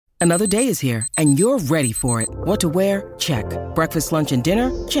Another day is here, and you're ready for it. What to wear? Check. Breakfast, lunch, and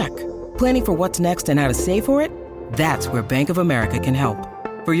dinner? Check. Planning for what's next and how to save for it? That's where Bank of America can help.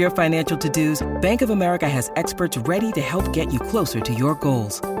 For your financial to-dos, Bank of America has experts ready to help get you closer to your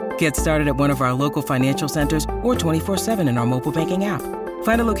goals. Get started at one of our local financial centers or 24/7 in our mobile banking app.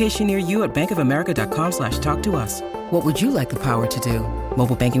 Find a location near you at bankofamerica.com/talktous. What would you like the power to do?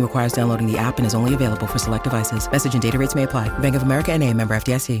 Mobile banking requires downloading the app and is only available for select devices. Message and data rates may apply. Bank of America N.A., member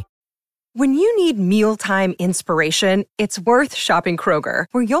FDIC. When you need mealtime inspiration, it's worth shopping Kroger,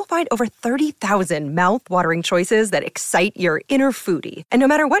 where you'll find over 30,000 mouth-watering choices that excite your inner foodie. And no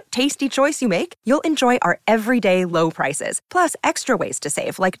matter what tasty choice you make, you'll enjoy our everyday low prices, plus extra ways to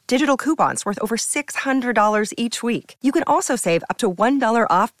save, like digital coupons worth over $600 each week. You can also save up to $1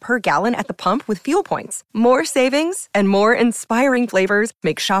 off per gallon at the pump with fuel points. More savings and more inspiring flavors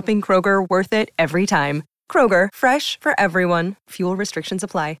make shopping Kroger worth it every time. Kroger, fresh for everyone. Fuel restrictions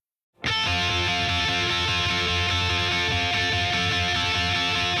apply.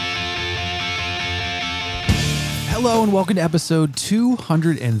 Hello and welcome to episode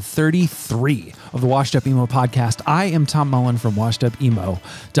 233 of the Washed Up Emo podcast. I am Tom Mullen from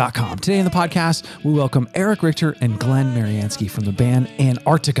washedupemo.com. Today in the podcast, we welcome Eric Richter and Glenn Maryansky from the band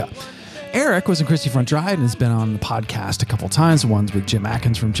Antarctica. Eric was in Christie Front Drive and has been on the podcast a couple times, ones with Jim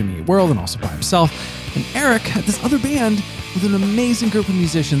Atkins from Jimmy Eat World and also by himself. And Eric had this other band with an amazing group of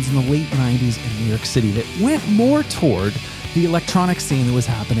musicians in the late 90s in New York City that went more toward the electronic scene that was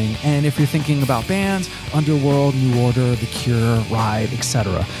happening. And if you're thinking about bands, Underworld, New Order, The Cure, Ride,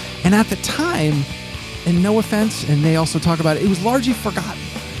 etc. And at the time, and no offense, and they also talk about it, it was largely forgotten.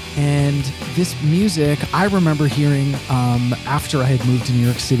 And this music, I remember hearing after I had moved to New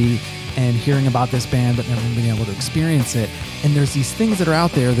York City and hearing about this band, but never being able to experience it. And there's these things that are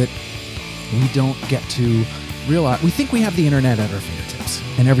out there that we don't get to realize. We think we have the internet at our fingertips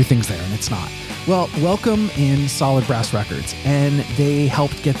and everything's there, and it's not. Well, welcome in Solid Brass Records, and they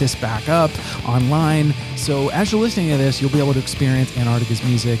helped get this back up online. So as you're listening to this, you'll be able to experience Antarctica's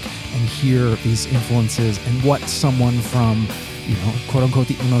music and hear these influences and what someone from, quote unquote,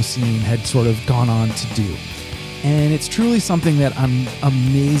 the emo scene had sort of gone on to do. And it's truly something that I'm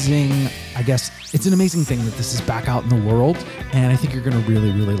amazing. I guess it's an amazing thing that this is back out in the world, and I think you're going to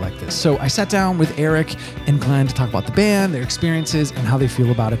really, really like this. So I sat down with Eric and Glenn to talk about the band, their experiences, and how they feel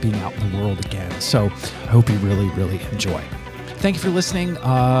about it being out in the world again. So I hope you really, really enjoy. Thank you for listening.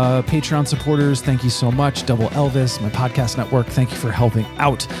 Patreon supporters, thank you so much. Double Elvis, my podcast network, thank you for helping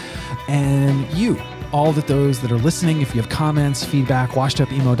out. And you, all of those that are listening, if you have comments, feedback,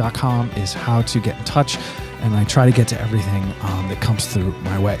 washedupemo.com is how to get in touch. And I try to get to everything that comes through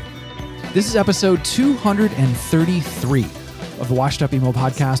my way. This is episode 233 of the Washed Up Emo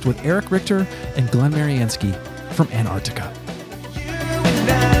podcast with Eric Richter and Glenn Maryansky from Antarctica.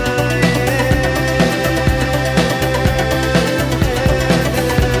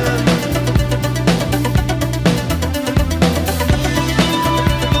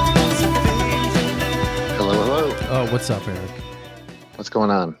 Hello, hello. Oh, what's up, Eric? What's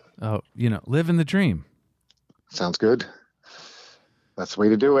going on? Oh, living the dream. Sounds good. That's the way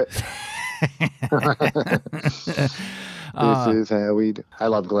to do it. This is how we do. I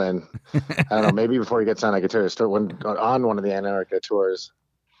love Glenn. I don't know, maybe before he gets on, I could tell you a story. On one of the Antarctica tours,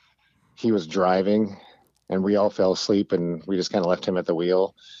 he was driving and we all fell asleep and we just kind of left him at the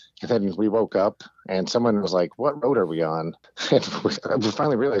wheel. And then we woke up and someone was like, "What road are we on?" And we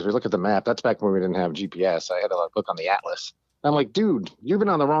finally realized, we look at the map. That's back when we didn't have GPS. I had to look on the atlas. I'm like, dude, you've been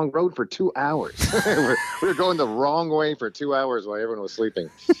on the wrong road for 2 hours. we were going the wrong way for 2 hours while everyone was sleeping.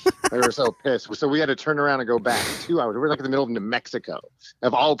 We were so pissed. So we had to turn around and go back 2 hours. We were like in the middle of New Mexico,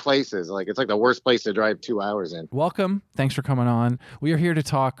 of all places. Like, it's like the worst place to drive 2 hours in. Welcome. Thanks for coming on. We are here to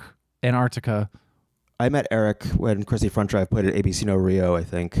talk Antarctica. I met Eric when Christie Front Drive played at ABC No Rio, I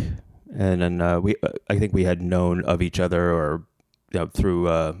think. And then I think we had known of each other or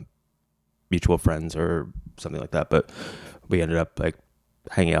through mutual friends or something like that. But we ended up like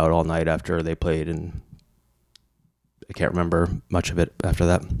hanging out all night after they played, and I can't remember much of it after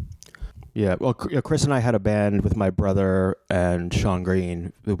that. Yeah, well, Chris and I had a band with my brother and Sean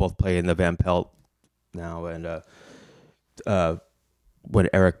Green. We both play in the Van Pelt now, and when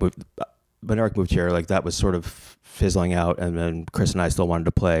Eric moved here, like that was sort of fizzling out, and then Chris and I still wanted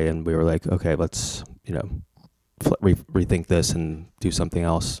to play, and we were like, okay, let's rethink this and do something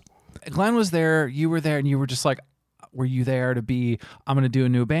else. Glenn was there, you were there, and you were just like, were you there to be, I'm going to do a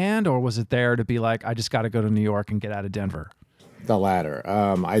new band, or was it there to be like, I just got to go to New York and get out of Denver? The latter.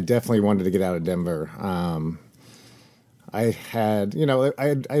 I definitely wanted to get out of Denver. I had,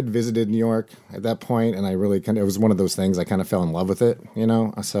 I had visited New York at that point, and I really it was one of those things I kind of fell in love with it,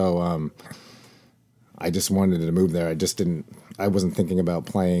 So I just wanted to move there. I wasn't thinking about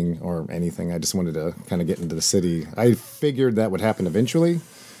playing or anything. I just wanted to kind of get into the city. I figured that would happen eventually,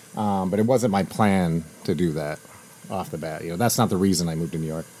 but it wasn't my plan to do that off the bat. That's not the reason I moved to New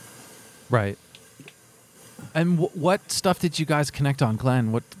York. Right. And what stuff did you guys connect on,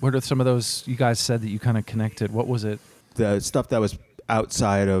 Glenn? What are some of those you guys said that you kind of connected? What was it? The stuff that was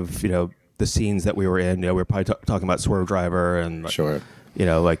outside of, the scenes that we were in. We were probably talking about Swerve Driver and, sure,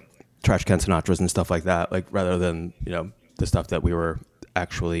 like Trash Can Sinatras and stuff like that, like rather than, the stuff that we were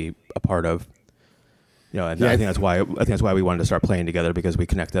actually a part of. And yeah, I think that's why we wanted to start playing together, because we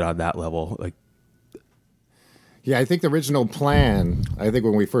connected on that level. Like, yeah, I think the original plan, I think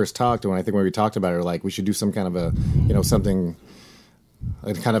when we first talked, when we talked about it, like we should do some kind of a, something,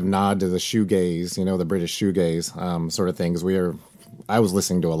 a kind of nod to the shoegaze, the British shoegaze sort of things. I was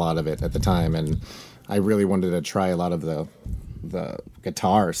listening to a lot of it at the time, and I really wanted to try a lot of the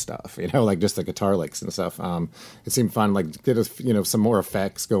guitar stuff, like just the guitar licks and stuff. It seemed fun, like did some more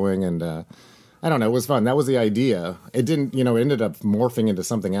effects going, and I don't know, it was fun. That was the idea. It didn't, it ended up morphing into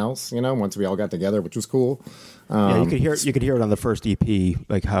something else, once we all got together, which was cool. Yeah, you could hear it on the first EP,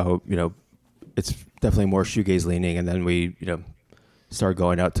 like how, it's definitely more shoegaze leaning, and then we, started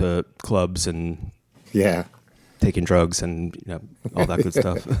going out to clubs and taking drugs and all that good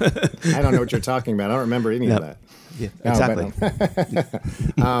stuff. I don't know what you're talking about. I don't remember any of that. Yeah, exactly.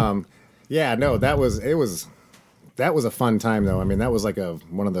 That was a fun time though. I mean, that was like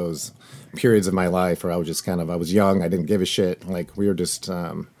one of those periods of my life where I was just I was young. I didn't give a shit. Like we were just,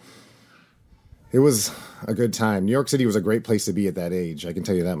 it was a good time. New York City was a great place to be at that age. I can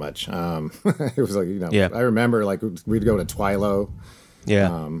tell you that much. It was like, I remember like we'd go to Twilo.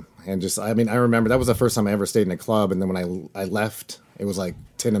 Yeah. And just, I remember that was the first time I ever stayed in a club. And then when I left, it was like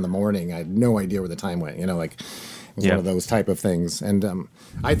 10 in the morning. I had no idea where the time went, like it was one of those type of things. And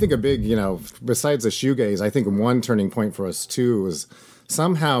I think a big, besides the shoegaze, I think one turning point for us too was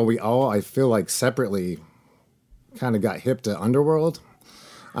somehow we all, I feel like separately kind of got hip to Underworld.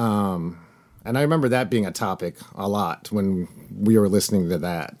 And I remember that being a topic a lot when we were listening to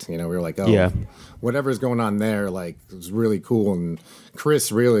that. We were like, whatever's going on there, like, it was really cool. And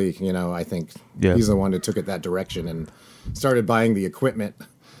Chris really, I think he's the one who took it that direction and started buying the equipment.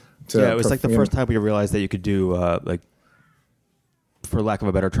 It was like the first time we realized that you could do, like, for lack of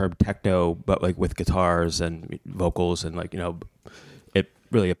a better term, techno, but like with guitars and vocals, and like, it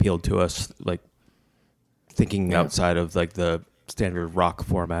really appealed to us, like thinking outside of like the standard rock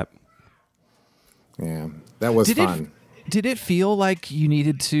format. Yeah, that was fun. Did it feel like you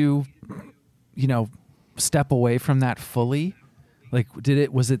needed to, step away from that fully? Like,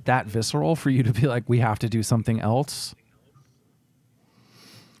 was it that visceral for you to be like, we have to do something else?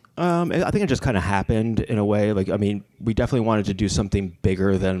 I think it just kind of happened in a way. Like, we definitely wanted to do something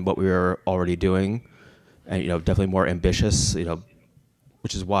bigger than what we were already doing, and definitely more ambitious.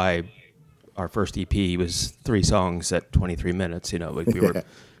 Which is why our first EP was 3 songs at 23 minutes. Like we were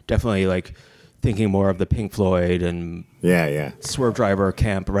definitely like thinking more of the Pink Floyd and Swerve Driver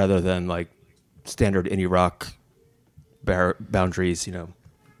camp rather than like standard indie rock boundaries.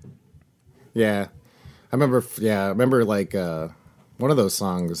 Yeah, I remember like one of those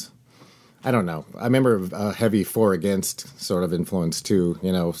songs. I don't know. I remember a heavy For Against sort of influence too.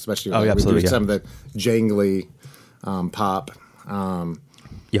 Especially with some of the jangly pop.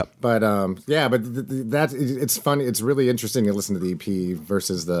 Yep. But that it's funny. It's really interesting to listen to the EP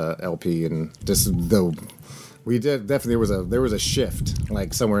versus the LP, and just though we did definitely there was a shift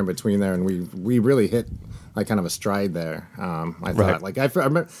like somewhere in between there, and we really hit like kind of a stride there. I thought like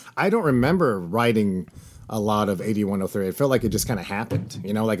I don't remember writing a lot of 8103. It felt like it just kind of happened,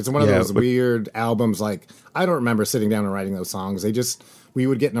 like it's one of those weird albums. Like I don't remember sitting down and writing those songs. We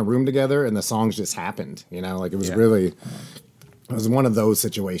would get in a room together and the songs just happened, like it was really, it was one of those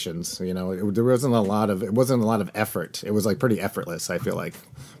situations, there wasn't a lot of effort. It was like pretty effortless. I feel like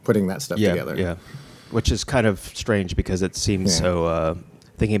putting that stuff together. Yeah. Which is kind of strange because it seems so,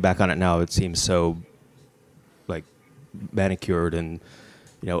 thinking back on it now, it seems so like manicured and,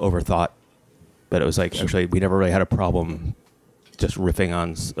 overthought. But it was like, actually, we never really had a problem just riffing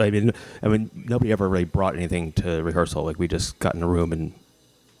on. I mean, nobody ever really brought anything to rehearsal. Like, we just got in a room and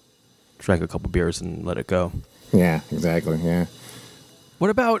drank a couple beers and let it go. Yeah, exactly. Yeah. What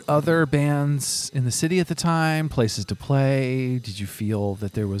about other bands in the city at the time, places to play? Did you feel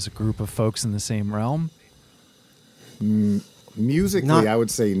that there was a group of folks in the same realm? Musically, I would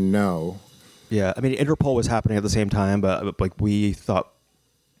say no. Yeah, I mean, Interpol was happening at the same time, but like we thought,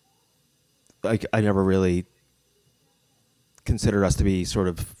 like I never really considered us to be sort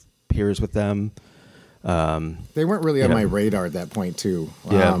of peers with them. They weren't really on my radar at that point, too.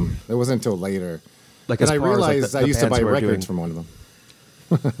 Yeah. It wasn't until later. Like, and I as far as, realized like, I used to buy bands that were records doing- from one of them.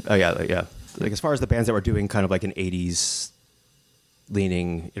 Oh yeah, like as far as the bands that were doing kind of like an 80s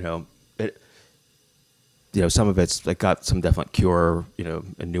leaning, some of it's like got some definite Cure,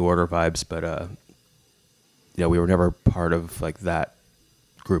 and New Order vibes, but we were never part of like that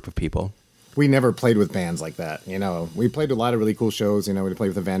group of people. We never played with bands like that. We played a lot of really cool shows. We played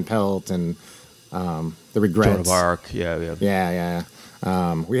with the Van Pelt and the Regrets. Joan of Arc, yeah.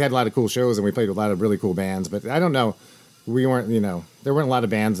 We had a lot of cool shows, and we played with a lot of really cool bands. But I don't know, we weren't. There weren't a lot of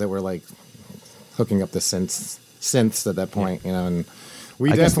bands that were like hooking up the synths at that point. And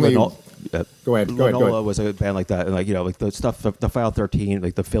we definitely. Go ahead. Linola was a band like that, and like the stuff, the File 13,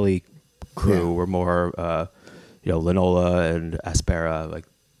 like the Philly crew were more, Linola and Aspera, like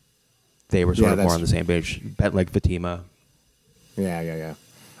they were sort of more on the same page. Bent like Fatima. Yeah.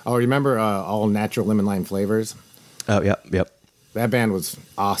 Oh, remember All Natural Lemon Lime Flavors? Oh, yep. That band was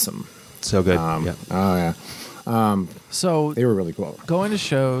awesome. So good. Oh yeah. So they were really cool. Going to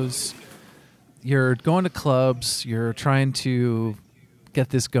shows, you're going to clubs, you're trying to get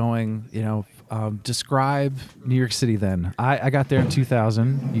this going. Describe New York City then. I got there in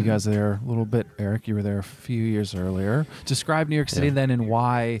 2000. You guys are there a little bit. Eric, you were there a few years earlier. Describe New York City then, and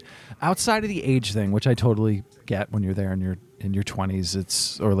why, outside of the age thing, which I totally get when you're there and you're in your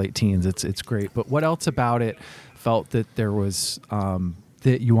 20s, or late teens, it's great. But what else about it felt that there was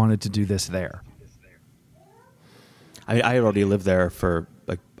that you wanted to do this there? I had already lived there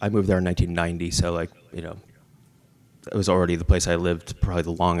I moved there in 1990, so it was already the place I lived probably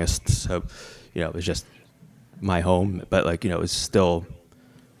the longest. So, it was just my home. But it was still,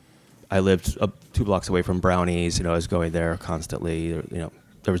 I lived up 2 blocks away from Brownies. I was going there constantly.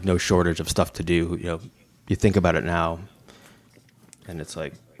 There was no shortage of stuff to do. You think about it now, and it's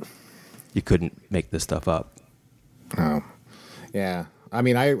like you couldn't make this stuff up. Oh, yeah. I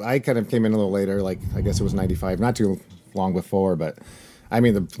mean, I kind of came in a little later. Like, I guess it was 95, not too long before. But I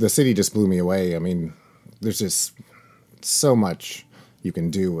mean, the city just blew me away. I mean, there's just so much you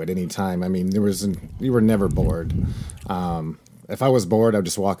can do at any time. I mean, you were never bored. If I was bored, I'd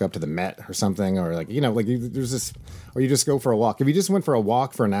just walk up to the Met or something, or there's this, or you just go for a walk. If you just went for a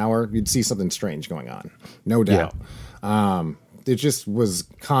walk for an hour, you'd see something strange going on, no doubt. Yeah. It just was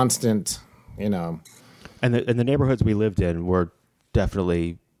constant, And the neighborhoods we lived in were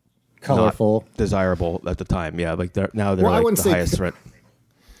definitely colorful, not desirable at the time. Yeah, now they're like the highest rent.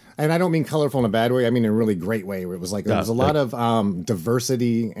 And I don't mean colorful in a bad way. I mean in a really great way. Where it was there was a lot of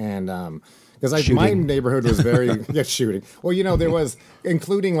diversity and because my neighborhood was very shooting. Well, there was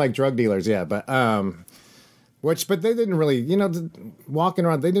including like drug dealers. Yeah, but but they didn't really walking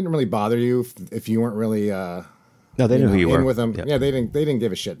around. They didn't really bother you if you weren't really. No, they knew who you were. With them. Yeah, they didn't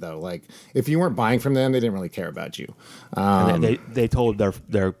give a shit though. Like if you weren't buying from them, they didn't really care about you. And they told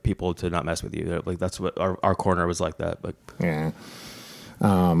their people to not mess with you. Like that's what our corner was like that. But yeah.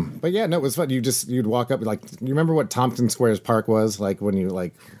 But yeah, no, it was fun. You'd walk up, you remember what Tompkins Square's Park was like when you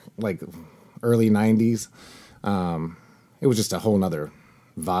like early 90s? It was just a whole nother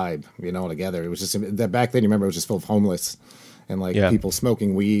vibe, altogether. It was just that back then, you remember, it was just full of homeless and people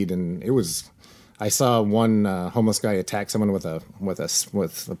smoking weed. And I saw one homeless guy attack someone with a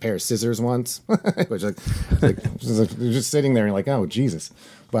pair of scissors once, which just sitting there and like, oh, Jesus.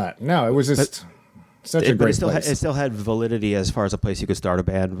 But no, it was just... Such a great place. It still had validity as far as a place you could start a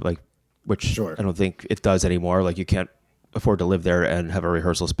band, which I don't think it does anymore. Like you can't afford to live there and have a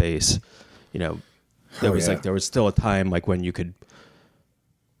rehearsal space. There was still a time when you could,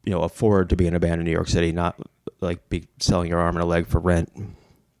 afford to be in a band in New York City, not be selling your arm and a leg for rent.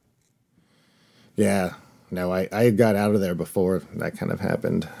 Yeah, no, I got out of there before that kind of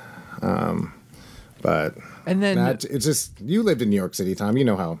happened. But and then it's just you lived in New York City, Tom. You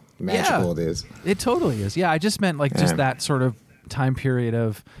know how magical it is. It totally is. Yeah, I just meant just that sort of time period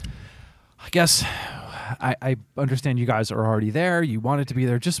of. I guess I understand you guys are already there. You wanted to be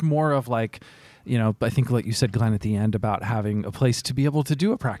there. Just more of I think like you said, Glenn, at the end about having a place to be able to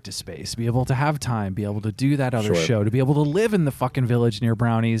do a practice space, be able to have time, be able to do that other show, to be able to live in the fucking village near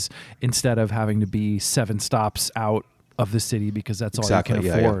Brownies instead of having to be 7 stops out of the city because that's all you can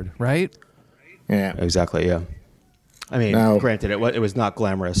afford, right? Yeah, exactly. Yeah, I mean, granted, it was not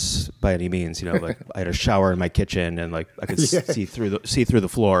glamorous by any means. I had a shower in my kitchen and I could see through the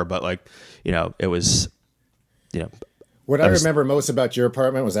floor, but it was, What I remember most about your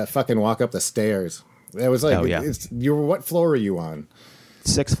apartment was that fucking walk up the stairs. It was what floor were you on?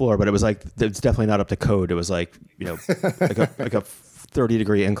 6th floor, but it was it's definitely not up to code. It was like a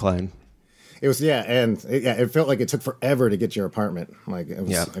 30-degree incline. It was, and it felt like it took forever to get to your apartment. Like it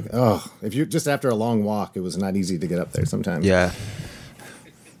was if you just after a long walk, it was not easy to get up there sometimes. Yeah.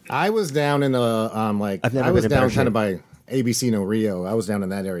 I was down in the I was down kind of by ABC No Rio. I was down in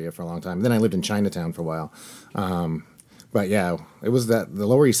that area for a long time. Then I lived in Chinatown for a while. But yeah, it was the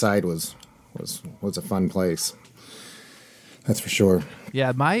Lower East Side was a fun place. That's for sure.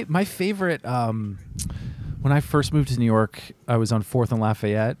 Yeah, my favorite when I first moved to New York, I was on 4th and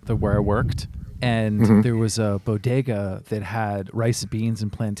Lafayette, where I worked, and there was a bodega that had rice, beans,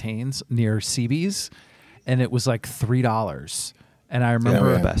 and plantains near CB's, and it was like $3. And I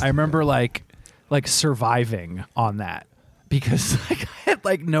remember like surviving on that because like I had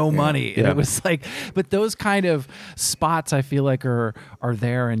like no money, and it was like, but those kind of spots I feel like are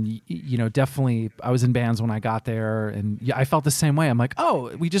there, and definitely I was in bands when I got there, and I felt the same way. I'm like,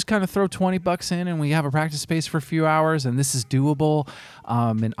 oh, we just kind of throw $20 in, and we have a practice space for a few hours, and this is doable.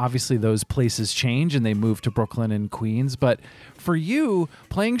 And obviously those places change, and they move to Brooklyn and Queens. But for you,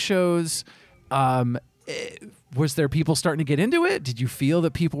 playing shows, was there people starting to get into it? Did you feel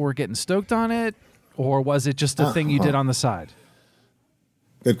that people were getting stoked on it? Or was it just a thing you did on the side?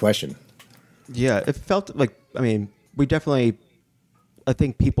 Good question. Yeah, it felt like, I mean, we definitely, I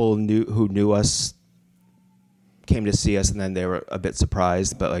think people who knew us came to see us, and then they were a bit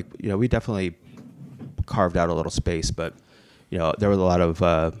surprised. But like, we definitely carved out a little space. But, there were a lot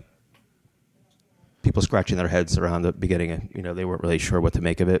of people scratching their heads around the beginning, and, they weren't really sure what to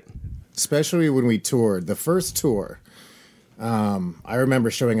make of it. Especially when we toured. The first tour, I remember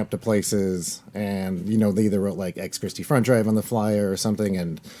showing up to places, and they either wrote like Ex Christie Front Drive on the flyer or something,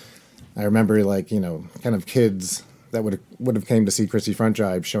 and I remember like kind of kids that would have came to see Christie Front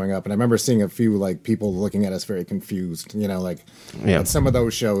Drive showing up, and I remember seeing a few like people looking at us very confused, at some of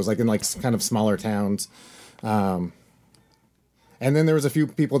those shows, like in like kind of smaller towns, and then there was a few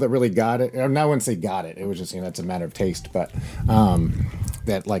people that really got it. Or no, I wouldn't say got it. It was just it's a matter of taste, but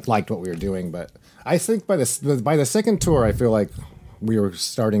that like liked what we were doing, but. I think by the second tour, I feel like we were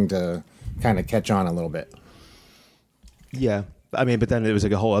starting to kind of catch on a little bit. Yeah, I mean, but then it was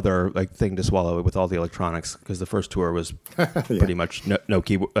like a whole other like thing to swallow with all the electronics, because the first tour was pretty much no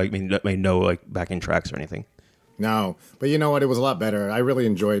keyboard. I mean, no like backing tracks or anything. No, but you know what? It was a lot better. I really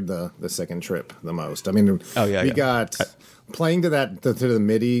enjoyed the second trip the most. I mean, we got playing to the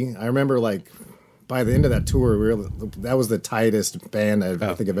MIDI. I remember like. By the end of that tour, that was the tightest band I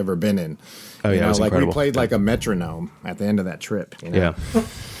think I've ever been in. Oh yeah, it was like incredible. We played like a metronome at the end of that trip. Yeah.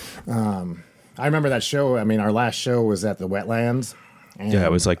 I remember that show. I mean, our last show was at the Wetlands. And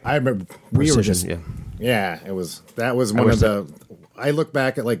it was like I remember we were just it was that was one of the. I look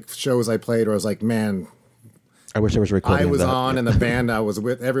back at like shows I played where I was like, man. I wish there was a recording. I was on, and the band I was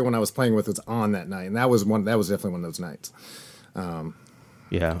with, everyone I was playing with was on that night, and that was definitely one of those nights.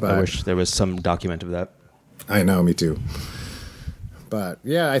 Yeah, I wish there was some document of that. I know, me too. But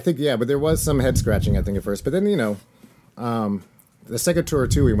yeah, I think but there was some head scratching I think at first. But then the second tour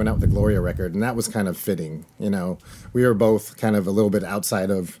too, we went out with the Gloria record, and that was kind of fitting. We were both kind of a little bit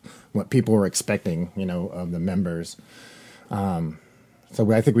outside of what people were expecting, of the members.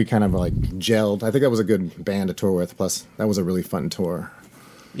 So I think we kind of like gelled. I think that was a good band to tour with. Plus, that was a really fun tour.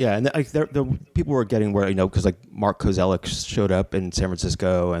 Yeah, and like the people were getting where because like Mark Kozelek showed up in San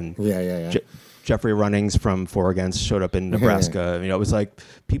Francisco, and Jeffrey Runnings from Four Against showed up in Nebraska. It was like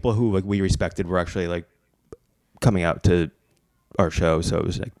people who like we respected were actually like coming out to our show, so it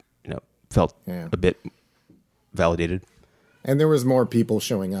was like felt a bit validated. And there was more people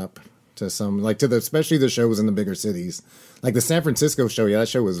showing up to some especially the shows in the bigger cities, like the San Francisco show. Yeah, that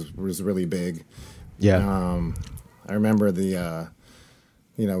show was really big. Yeah, I remember the.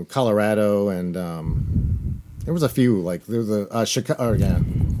 Colorado, and there was a few like there was a Chicago.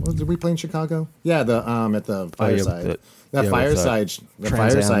 Did we play in Chicago? Yeah, at the Fireside.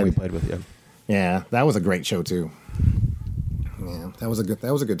 Fireside we played with. Yeah, that was a great show too. Yeah, that was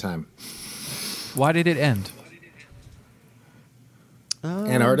a good time. Why did it end?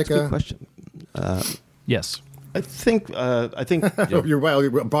 Antarctica. That's a good question. Yes. I think. You're well.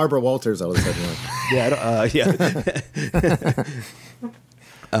 Barbara Walters. I was saying.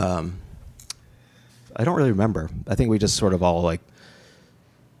 I don't really remember. I think we just sort of all like,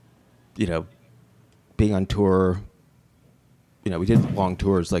 being on tour. We did long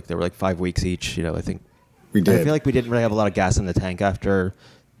tours. Like they were like 5 weeks each. I think we did. I feel like we didn't really have a lot of gas in the tank after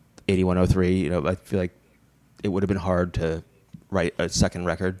 8103. I feel like it would have been hard to write a second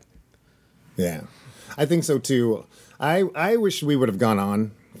record. Yeah, I think so too. I wish we would have gone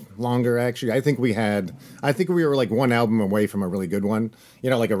on longer. Actually, I think we were like one album away from a really good one.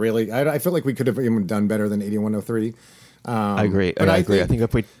 Like a really. I feel like we could have even done better than 8103. I agree. I agree. I think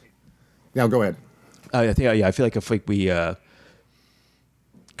if we. Now go ahead. I think I feel like if we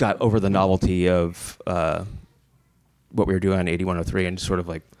got over the novelty of what we were doing on 8103 and sort of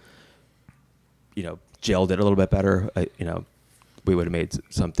like, gelled it a little bit better, we would have made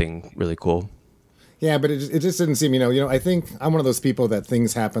something really cool. Yeah, but it just didn't seem, I think I'm one of those people that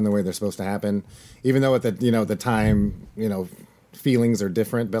things happen the way they're supposed to happen, even though at the time, feelings are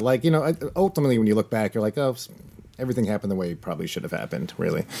different. But like, ultimately when you look back, you're like, oh, everything happened the way it probably should have happened,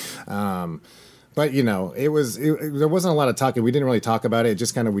 really. But there wasn't a lot of talking. We didn't really talk about it. We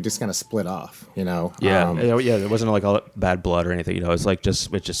just kind of split off. Yeah, there wasn't like all bad blood or anything. It's like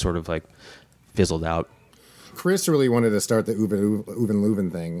it just sort of like fizzled out. Chris really wanted to start the Uven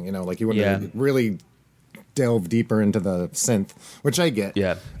Leuven thing. Like he wanted to really delve deeper into the synth, which I get.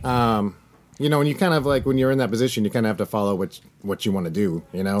 Yeah. And you kind of like when you're in that position, you kind of have to follow what you want to do.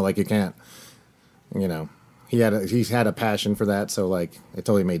 Like you can't. He's had a passion for that, so like it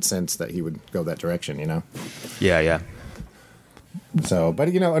totally made sense that he would go that direction, Yeah. So, but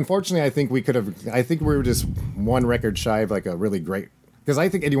unfortunately, I think we were just one record shy of like a really great. Because I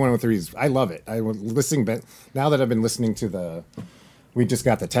think 8103 I love it. I was listening, but now that I've been listening to we just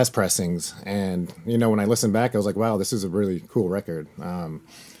got the test pressings, and when I listened back, I was like, wow, this is a really cool record.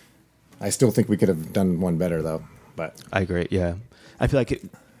 I still think we could have done one better though. But I agree. Yeah, I feel like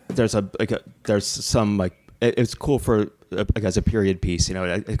there's some like. It's cool for as a period piece, it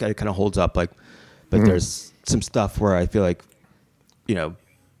kind of holds up. Like, but there's some stuff where I feel like,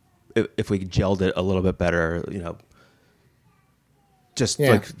 if we gelled it a little bit better,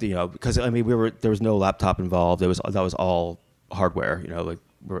 because I mean there was no laptop involved. That was all hardware. Like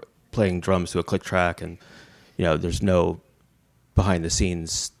we're playing drums to a click track, and there's no behind the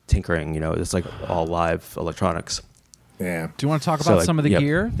scenes tinkering. It's like all live electronics. Yeah. Do you want to talk about some of the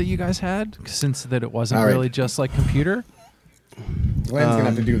gear that you guys had, since that it wasn't really just like computer? Glenn's gonna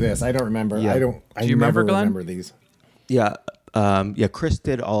have to do this. I don't remember. Yeah. Do you remember, Glenn? Remember these. Yeah. Chris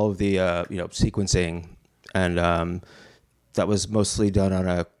did all of the sequencing, and that was mostly done on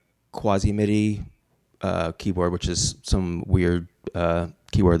a quasi MIDI keyboard, which is some weird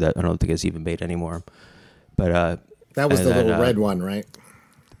keyboard that I don't think is even made anymore. But that was the little red one, right?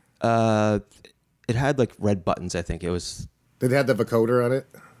 It had like red buttons, I think. It was. Did it have the vocoder on it?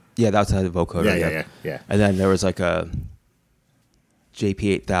 Yeah, that's had the vocoder. Yeah. And then there was like a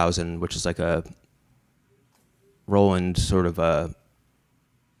JP8000, which is like a Roland sort of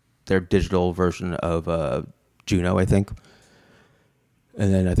their digital version of Juno, I think.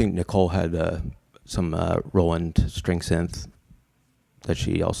 And then I think Nicole had some Roland string synth that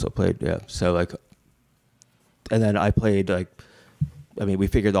she also played. Yeah. So like, and then I played like. I mean, we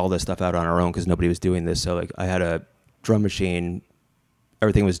figured all this stuff out on our own because nobody was doing this. So, like, I had a drum machine.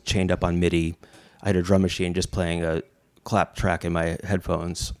 Everything was chained up on MIDI. I had a drum machine just playing a clap track in my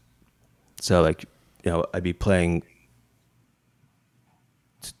headphones. So, like, I'd be playing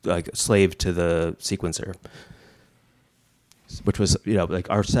like slave to the sequencer, which was, like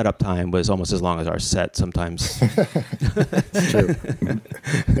our setup time was almost as long as our set sometimes. It's true.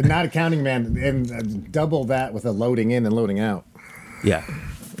 And not accounting, man, and double that with a loading in and loading out. Yeah.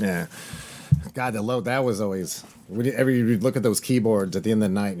 God, the load, that was always, you'd look at those keyboards at the end of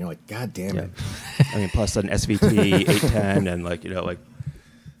the night and you're like, God damn it. I mean, plus an SVT 810 and like,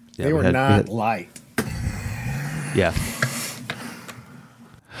 they were not light. Yeah.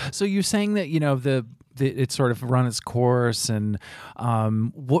 So you're saying that, it sort of run its course, and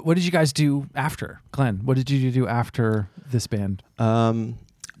what did you guys do after? Glenn, what did you do after this band?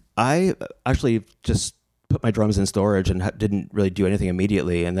 I actually just put my drums in storage and didn't really do anything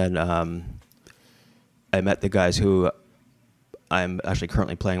immediately. And then I met the guys who I'm actually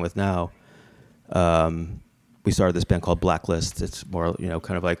currently playing with now. We started this band called Blacklist. It's more,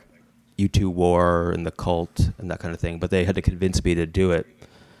 kind of like U2 War and the Cult and that kind of thing. But they had to convince me to do it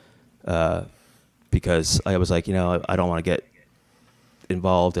because I was like, I don't want to get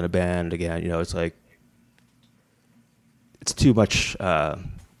involved in a band again. It's like, it's too much,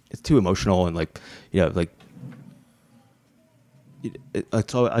 it's too emotional and like,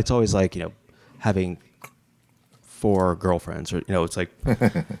 it's always like, having 4 girlfriends, or, it's like,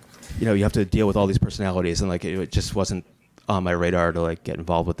 you have to deal with all these personalities, and like, it just wasn't on my radar to like get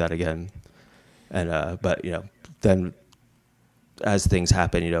involved with that again. And, but, then as things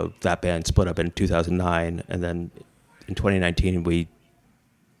happen, that band split up in 2009. And then in 2019, we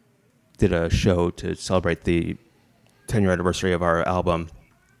did a show to celebrate the 10-year anniversary of our album,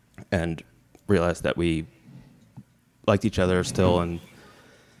 and realized that we liked each other still, and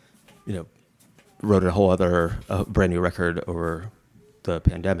wrote a whole other brand new record over the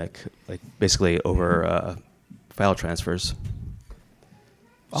pandemic, like basically over file transfers.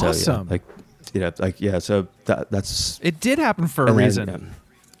 Awesome. So that's it did happen for a reason.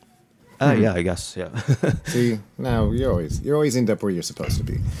 Yeah, I guess. Yeah. See, no, you always end up where you're supposed to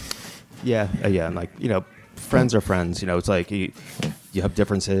be. Yeah. And like, friends are friends. It's like you have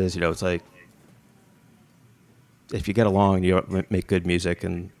differences. It's like if you get along, you make good music,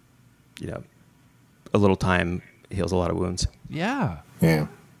 and a little time heals a lot of wounds. Yeah. Yeah.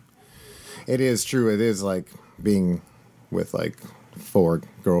 It is true. It is like being with like 4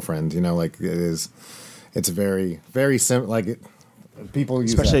 girlfriends. Like it is. It's very, very simple. Like people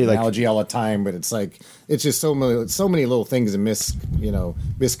use that analogy all the time, but it's like it's just so many little things and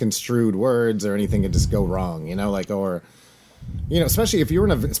misconstrued words or anything can just go wrong. Especially if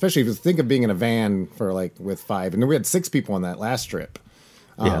you think of being in a van for like with 5, and we had 6 people on that last trip.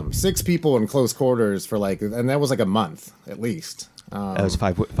 6 people in close quarters for and that was like a month at least. That was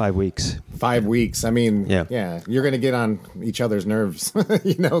 5 weeks. 5 weeks. I mean, yeah, you're going to get on each other's nerves.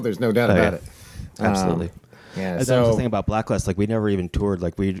 There's no doubt about it. Absolutely. Yeah. And that was the thing about Blacklist. Like we never even toured.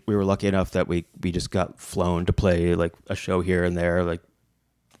 Like we were lucky enough that we just got flown to play like a show here and there, like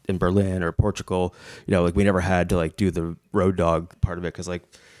in Berlin or Portugal. Like we never had to like do the road dog part of it because that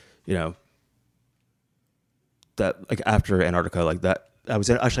like after Antarctica, like that I was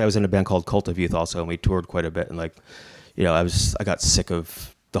in a band called Cult of Youth also, and we toured quite a bit. And like I got sick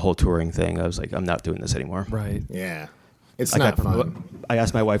of the whole touring thing. I was like, I'm not doing this anymore. Right. Yeah. It's not fun. I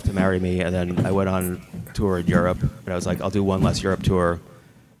asked my wife to marry me, and then I went on tour in Europe, and I was like, I'll do one less Europe tour.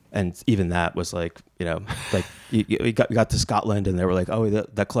 And even that was like, we got to Scotland, and they were like, oh,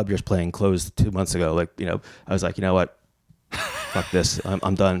 that club you're playing closed 2 months ago. Like, I was like, you know what? Fuck this.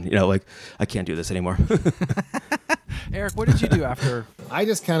 I'm done. I can't do this anymore. Eric, what did you do after? I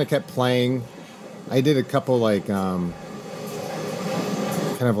just kind of kept playing. I did a couple kind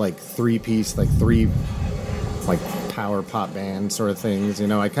of like 3-piece, like 3 like power pop band sort of things.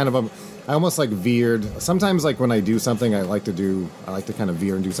 I almost like veered. Sometimes like when I do something I like to kind of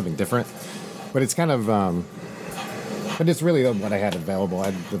veer and do something different. But it's kind of but it's really what I had available.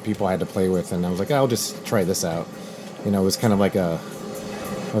 The people I had to play with, and I was like, I'll just try this out. It was kind of like I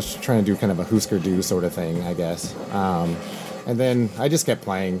was trying to do kind of a Husker Du sort of thing, I guess. And then I just kept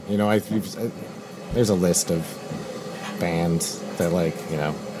playing. There's a list of bands that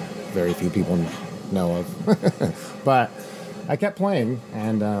very few people know of. But I kept playing,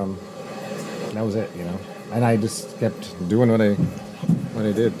 and that was it, And I just kept doing what I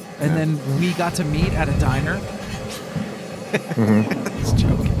did. And then we got to meet at a diner. Mm-hmm. Just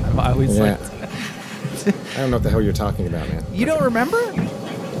joking. I'm always like... I don't know what the hell you're talking about, man. You don't remember?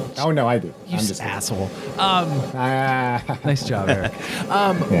 Oh, no, I do. I'm just asshole. Nice job, Eric.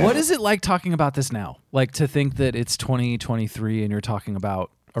 What is it like talking about this now? Like to think that it's 2023 and you're talking about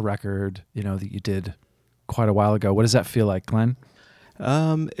a record, that you did quite a while ago. What does that feel like, Glenn?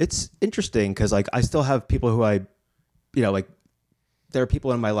 It's interesting because I still have people who there are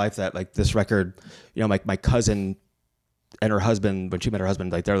people in my life that like this record, my cousin and her husband, when she met her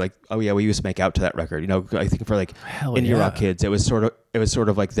husband, they're like, oh yeah, we used to make out to that record. I think for indie rock kids, it was sort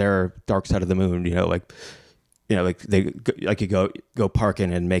of like their Dark Side of the Moon. You go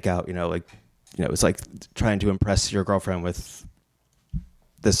parking and make out. It's like trying to impress your girlfriend with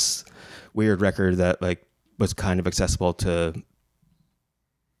this weird record that like was kind of accessible to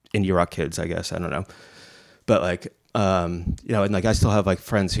indie rock kids, I guess. I don't know, but and I still have like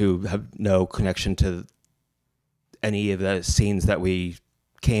friends who have no connection to any of the scenes that we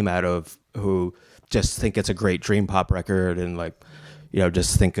came out of, who just think it's a great dream pop record and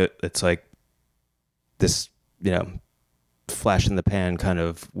just think it's like this, flash in the pan kind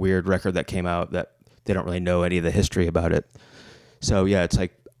of weird record that came out that they don't really know any of the history about it. So yeah, it's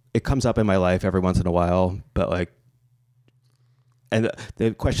like it comes up in my life every once in a while, but and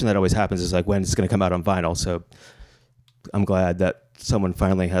the question that always happens is when it's going to come out on vinyl. So I'm glad that someone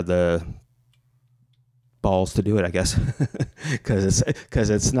finally had the balls to do it, I guess, because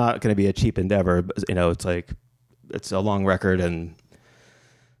it's not going to be a cheap endeavor. But, it's like it's a long record, and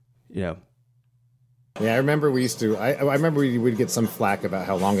Yeah, I remember we used to. I remember we'd get some flack about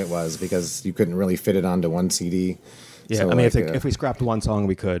how long it was because you couldn't really fit it onto one CD. Yeah, so if we scrapped one song,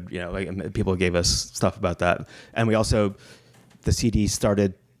 we could. People gave us stuff about that, and we also the CD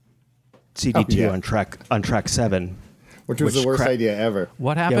started CD2 on track 7, which was the worst idea ever.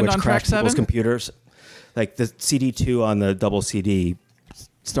 What happened on track 7? People's computers. Like the CD2 on the double CD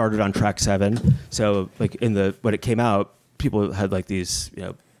started on track 7. So when it came out, people had these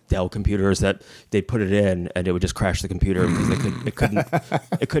Dell computers that they'd put it in and it would just crash the computer because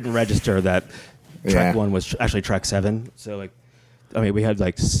it couldn't register that track 1 was actually track 7. So we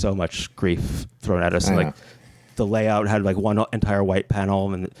had so much grief thrown at us. And the layout had like one entire white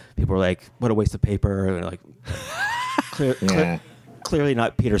panel, and people were like, "What a waste of paper!" And like, clearly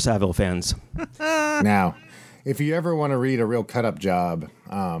not Peter Saville fans. Now, if you ever want to read a real cut-up job,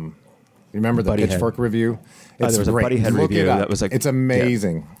 remember the Pitchfork review? It's there was great. a Buddyhead review that was like, it's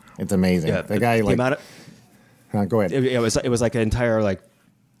amazing. Yeah. It's amazing. Yeah, the guy like. Go ahead. It was like an entire like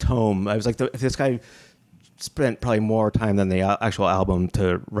tome. I was like, this guy spent probably more time than the actual album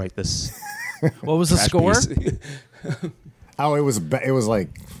to write this. What was the score? Oh, it was like,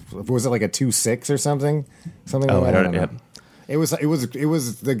 was it like a 2.6 or something? Something like that. I don't know. It was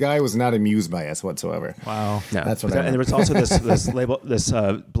the guy was not amused by us whatsoever. Wow. No. That's what. And there was also this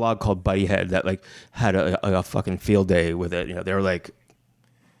blog called Buddyhead that like had a fucking field day with it. You know, they were like,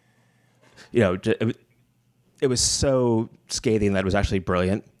 you know, it was so scathing that it was actually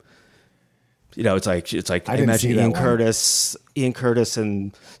brilliant. You know, it's like I imagine Ian Curtis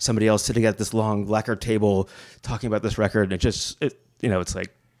and somebody else sitting at this long lacquer table talking about this record, and it's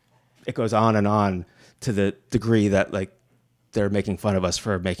like it goes on to the degree that like they're making fun of us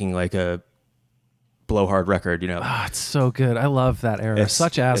for making like a blowhard record. You know, it's so good. I love that era.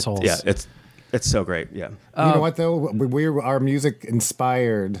 Such assholes. It's so great. Yeah. You know what though? Our music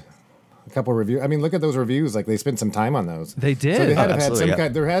inspired a couple of reviews. I mean, look at those reviews. Like they spent some time on those. They did. So they had had some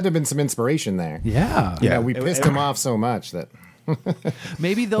kind. There had to have been some inspiration there. Yeah. You know, we pissed them off so much that.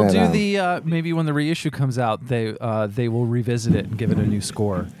 Maybe they'll do the. Maybe when the reissue comes out, they will revisit it and give it a new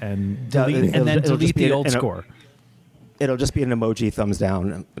score and delete the old score. It'll just be an emoji thumbs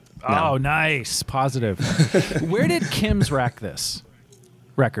down. Oh, nice, positive. Where did Kim's rack this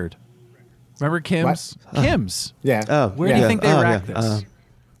record? Remember Kim's? What? Kim's. Yeah. Oh, where do you think they racked this?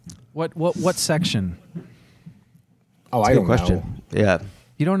 What section? Oh, I don't know. Yeah.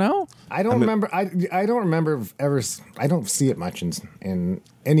 You don't know? I don't remember. I don't remember ever. I don't see it much in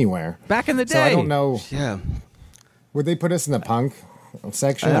anywhere. Back in the day. So I don't know. Yeah. Would they put us in the punk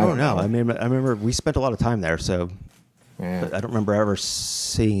section? I don't know. I mean, I remember we spent a lot of time there, so but I don't remember ever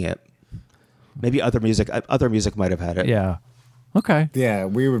seeing it. Maybe other music might have had it. Yeah. Okay. Yeah,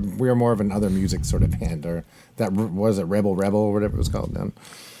 we were more of an other music sort of band, or that was it Rebel or whatever it was called then.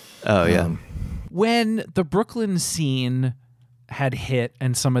 Oh yeah. When the Brooklyn scene had hit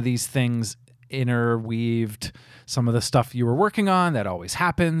and some of these things interweaved some of the stuff you were working on, that always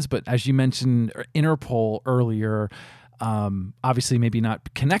happens. But as you mentioned Interpol earlier, obviously maybe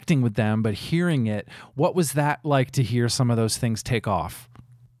not connecting with them, but hearing it, what was that like to hear some of those things take off?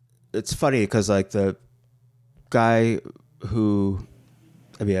 It's funny because like the guy who,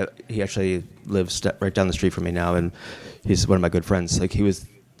 I mean, he actually lives right down the street from me now, and he's one of my good friends. Like he was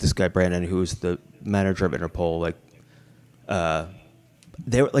this guy Brandon, who was the manager of Interpol. Like,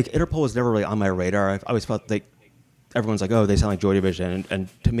 they were like Interpol was never really on my radar. I always felt like everyone's like, oh, they sound like Joy Division, and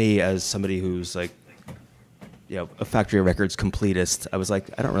to me, as somebody who's like, you know, a Factory Records completist, I was like,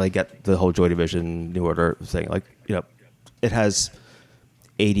 I don't really get the whole Joy Division New Order thing. Like, you know, it has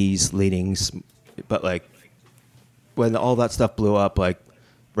 80s leanings, but like when all that stuff blew up, like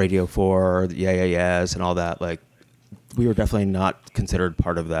Radio 4, the Yeah Yeah Yeahs, and all that, like we were definitely not considered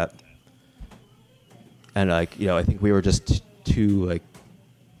part of that. And like, you know, I think we were just too like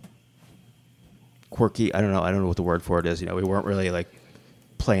quirky. I don't know what the word for it is. You know, we weren't really like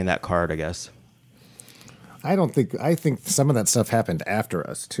playing that card, I guess. I think some of that stuff happened after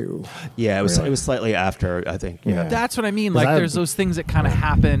us too. Yeah, it was slightly after, I think. Yeah. That's what I mean. Like there's those things that kind of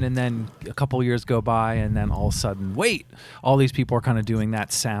happen and then a couple years go by and then all of a sudden, wait, all these people are kind of doing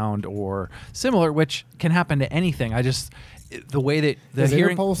that sound or similar, which can happen to anything. The way that the Does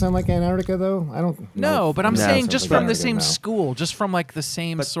hearing Interpol sound like Antarctica though? I don't know. No, but I'm saying just like from the same school, just from like the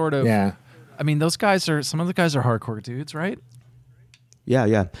same sort of I mean, some of the guys are hardcore dudes, right?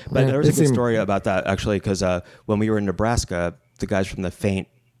 Yeah. But there was a good story about that, actually, because when we were in Nebraska, the guys from The Faint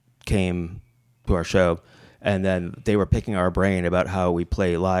came to our show, and then they were picking our brain about how we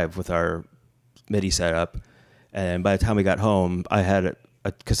play live with our MIDI setup. And by the time we got home, I had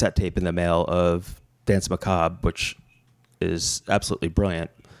a cassette tape in the mail of Dance Macabre, which is absolutely brilliant.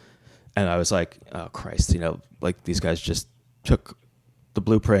 And I was like, oh, Christ, you know, like these guys just took the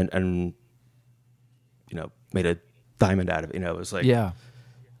blueprint and, you know, made a diamond out of it. You know, it was like, yeah.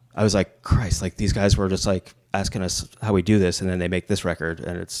 I was like, Christ, like these guys were just like asking us how we do this, and then they make this record,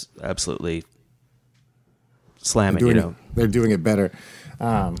 and it's absolutely slamming. You know, they're doing it better.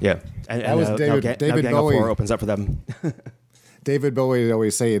 Yeah, and that was David Gang Bowie. of Four opens up for them. David Bowie would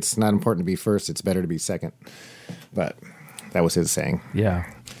always say it's not important to be first; it's better to be second. But that was his saying.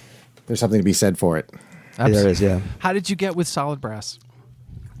 Yeah, there's something to be said for it. Absolutely. There is. Yeah. How did you get with Solid Brass?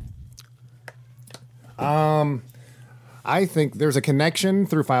 I think there's a connection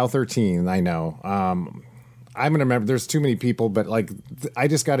through File 13. I know. I'm gonna remember. There's too many people, but like I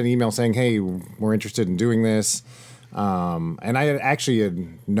just got an email saying, "Hey, we're interested in doing this," and I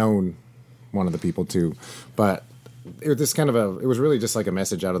had known one of the people too, but it was this kind of it was really just like a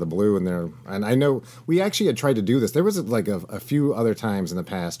message out of the blue, and I know we actually had tried to do this. There was like a few other times in the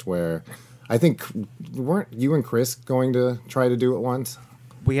past where I think weren't you and Chris going to try to do it once?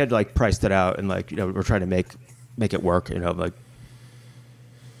 We had like priced it out and like we're trying to make it work. Like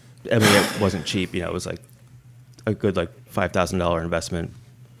I mean it wasn't cheap. It was like a good like $5,000 investment.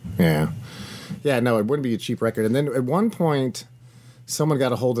 Yeah. No, it wouldn't be a cheap record. And then at one point, someone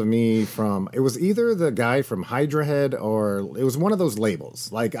got a hold of me it was either the guy from Hydra Head or it was one of those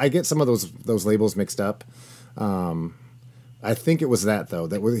labels. Like I get some of those labels mixed up. I think it was that though.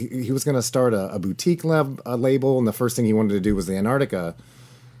 He was going to start a boutique label, and the first thing he wanted to do was the Antarctica.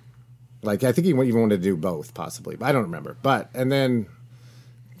 Like I think he even wanted to do both, possibly. But I don't remember. And then.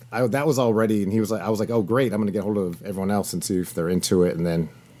 That was all ready, and I was like, oh great, I'm going to get hold of everyone else and see if they're into it. And then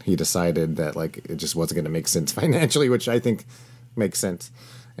he decided that like it just wasn't going to make sense financially, which I think makes sense.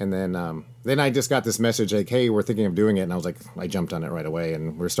 And then I just got this message like, hey, we're thinking of doing it, and I was like, I jumped on it right away,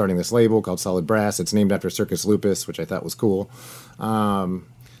 and we're starting this label called Solid Brass. It's named after Circus Lupus, which I thought was cool. And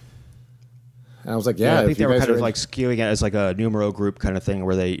I was like, yeah, I think they were kind of like skewing it as like a numero group kind of thing,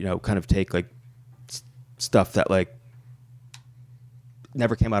 where they kind of take like stuff that like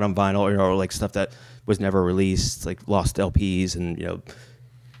never came out on vinyl, or like stuff that was never released, like lost LPs, and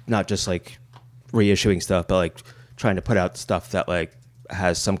not just like reissuing stuff, but like trying to put out stuff that like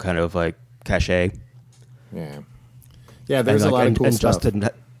has some kind of like cachet. Yeah. There's a lot of cool stuff.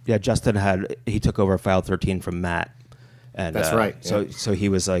 Justin he took over File 13 from Matt, and that's right. Yeah. So he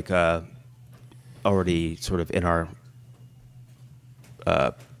was like already sort of in our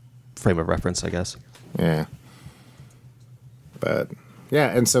frame of reference, I guess. Yeah. But.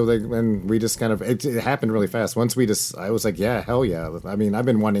 Yeah, and so we just kind of it happened really fast. Once I was like, yeah, hell yeah. I mean, I've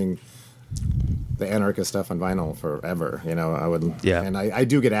been wanting the Antarctica stuff on vinyl forever. I would, and I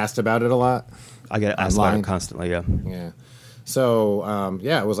do get asked about it a lot. I get asked about it constantly. Yeah. Yeah. So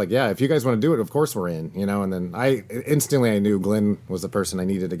it was like, yeah, if you guys want to do it, of course we're in. And then I knew Glenn was the person I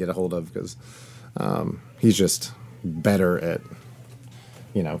needed to get a hold of because he's just better at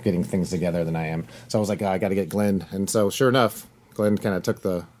getting things together than I am. So I was like, I got to get Glenn, and so sure enough. Glenn kind of took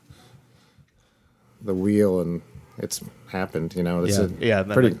the wheel, and it's happened. Getting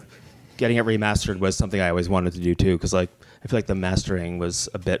it remastered was something I always wanted to do too, because like I feel like the mastering was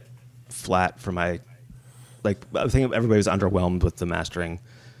a bit flat for my. Like I think everybody was underwhelmed with the mastering,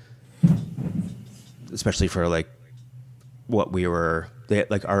 especially for like what we were.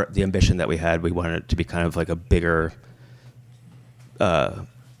 The ambition that we had. We wanted it to be kind of like a bigger, heavier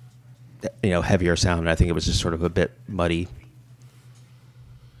sound. And I think it was just sort of a bit muddy.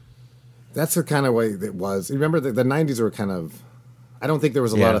 That's the kind of way it was. Remember, the 90s were kind of... I don't think there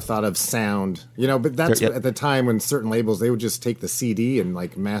was a lot of thought of sound. But that's at the time when certain labels, they would just take the CD and,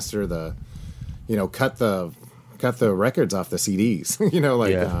 like, master the... cut the records off the CDs.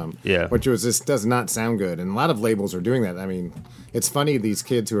 Which just does not sound good. And a lot of labels are doing that. I mean, it's funny, these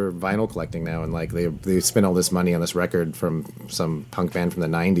kids who are vinyl collecting now, and, like, they spend all this money on this record from some punk band from the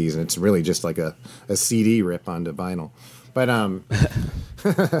 90s, and it's really just like a CD rip onto vinyl. But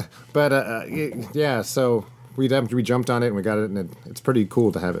so we jumped on it and we got it, and it's pretty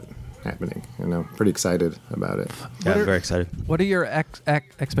cool to have it happening. Pretty excited about it. Yeah, I'm very excited. What are your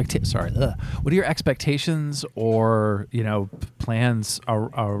expectations? What are your expectations or plans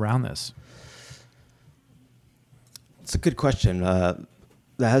around this? It's a good question. That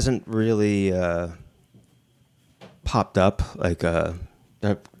hasn't really popped up. Like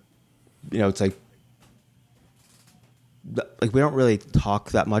it's like we don't really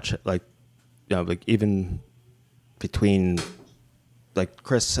talk that much, like even between, like,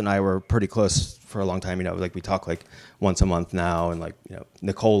 Chris and I were pretty close for a long time, like we talk like once a month now, and like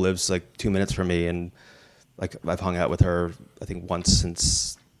Nicole lives like 2 minutes from me, and like I've hung out with her I think once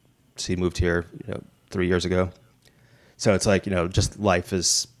since she moved here 3 years ago. So it's like just life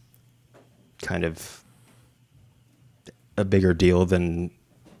is kind of a bigger deal than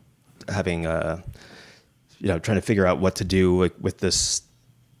having trying to figure out what to do with this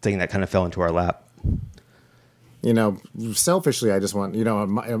thing that kind of fell into our lap. Selfishly, I just want,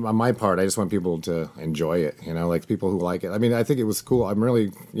 on my part, I just want people to enjoy it, like people who like it. I mean, I think it was cool. I'm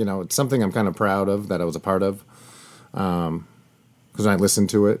really, it's something I'm kind of proud of that I was a part of, because I listened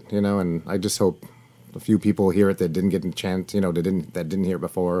to it, and I just hope a few people hear it that didn't get a chance, that didn't hear it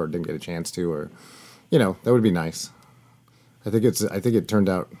before or didn't get a chance to, or, that would be nice. I think it turned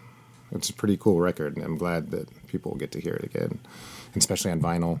out, it's a pretty cool record, and I'm glad that people will get to hear it again, especially on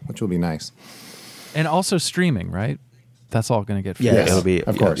vinyl, which will be nice. And also streaming, right? That's all going to get free. Yeah, it'll be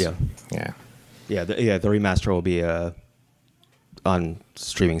of course. Yeah. The remaster will be on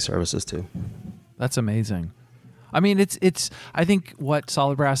streaming services too. That's amazing. I mean, it's. I think what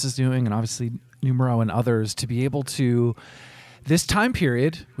Solid Brass is doing, and obviously Numero and others, to be able to. This time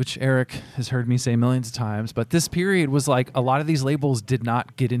period, which Eric has heard me say millions of times, but this period was like a lot of these labels did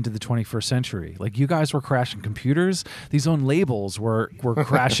not get into the 21st century. Like you guys were crashing computers. These own labels were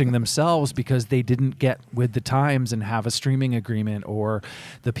crashing themselves because they didn't get with the times and have a streaming agreement, or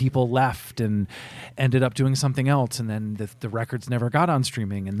the people left and ended up doing something else, and then the records never got on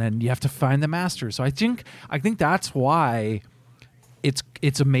streaming, and then you have to find the masters. So I think that's why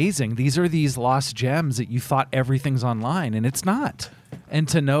it's amazing. These are these lost gems that you thought everything's online, and it's not. And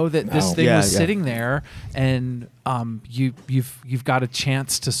to know that this thing was sitting there, and you've got a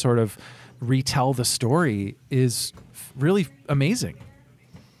chance to sort of retell the story is really amazing.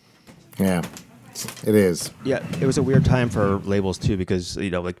 Yeah, it is. Yeah, it was a weird time for labels too, because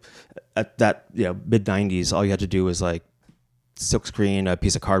like at that mid '90s, all you had to do was like silkscreen a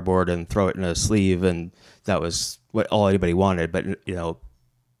piece of cardboard and throw it in a sleeve, and that was all anybody wanted. But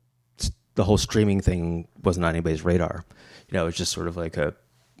the whole streaming thing wasn't on anybody's radar. It was just sort of like a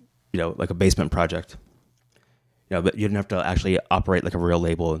basement project. But you didn't have to actually operate like a real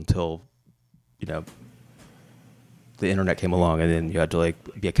label until the internet came along, and then you had to like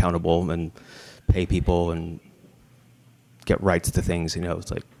be accountable and pay people and get rights to things.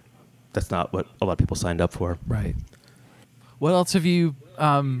 It's like that's not what a lot of people signed up for. Right. What else have you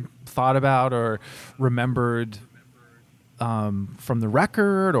thought about or remembered from the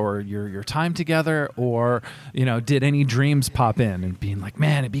record, or your time together, or did any dreams pop in and being like,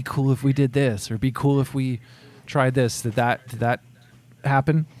 man, it'd be cool if we did this, or it'd be cool if we tried this? Did that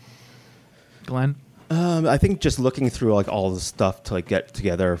happen, Glenn? I think just looking through like all the stuff to like get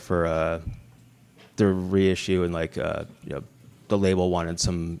together for the reissue, and like the label wanted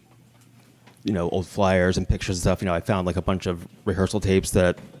some old flyers and pictures and stuff. I found like a bunch of rehearsal tapes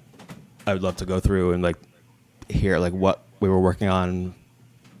that I would love to go through and like hear like what we were working on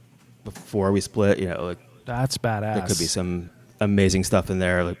before we split. Like that's badass. There could be some amazing stuff in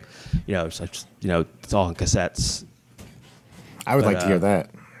there. Like it's like it's all on cassettes. I would like to hear that.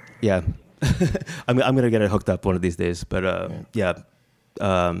 Yeah, I'm gonna get it hooked up one of these days. But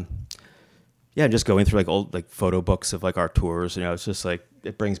just going through like old like photo books of like our tours. It's just like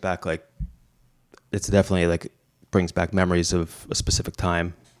it brings back like. It's definitely like brings back memories of a specific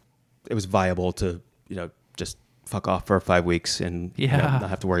time. It was viable to, just fuck off for 5 weeks and not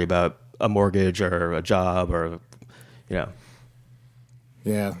have to worry about a mortgage or a job or,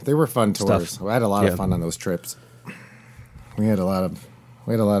 Yeah, they were fun tours. I had a lot of fun on those trips. We had a lot of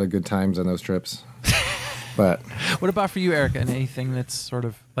good times on those trips. But what about for you, Eric? Anything that's sort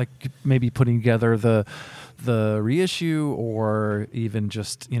of like maybe putting together the reissue, or even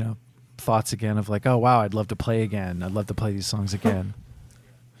just thoughts again of like, oh wow, I'd love to play again. I'd love to play these songs again.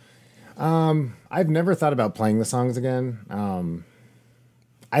 I've never thought about playing the songs again.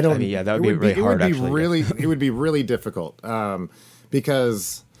 I don't. I mean, that would be really hard. It would be really difficult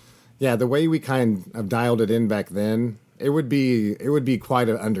because, the way we kind of dialed it in back then, it would be quite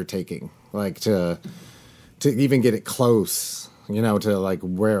an undertaking, like to even get it close, to like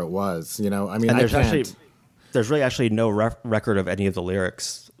where it was. I mean, there's really actually no record of any of the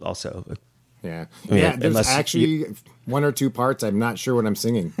lyrics. Also, yeah, there's actually one or two parts I'm not sure what I'm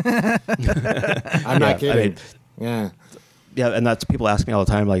singing. I'm not kidding. And that's people ask me all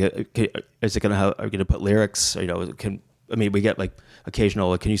the time, like, is it are you gonna put lyrics? Or, we get like occasional,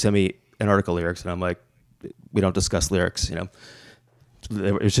 like, can you send me Antarctica lyrics? And I'm like, we don't discuss lyrics.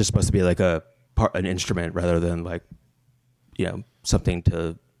 It's just supposed to be like an instrument rather than like, something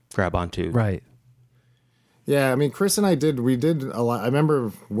to grab onto. Right. Yeah, I mean, Chris and I did a lot. I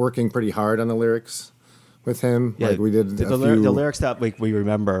remember working pretty hard on the lyrics with him. Yeah, like we did the lyrics that we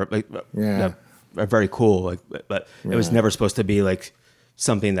remember, like, are very cool. Like, but it was never supposed to be like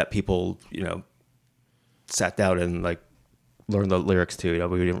something that people, sat down and like learned the lyrics to.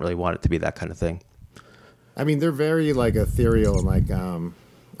 We didn't really want it to be that kind of thing. I mean, they're very like ethereal and like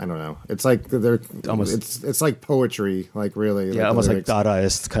I don't know. It's like they're almost. It's like poetry, like really. Yeah, like almost like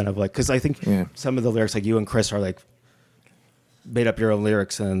Dadaist kind of like, because I think some of the lyrics, like you and Chris, are like made up your own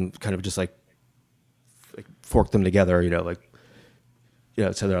lyrics and kind of just like fork them together.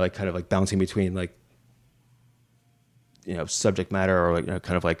 So they're like kind of like bouncing between like subject matter or like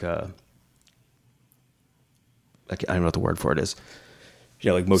kind of like I don't know what the word for it is.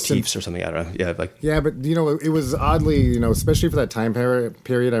 Like motifs or something. I don't know. Yeah, like but it was oddly, especially for that time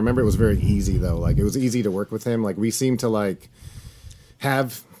period. I remember it was very easy though. Like it was easy to work with him. Like we seemed to like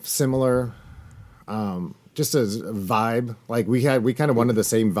have similar just a vibe. Like we kind of wanted the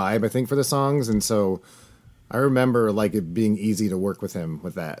same vibe, I think, for the songs, and so I remember like it being easy to work with him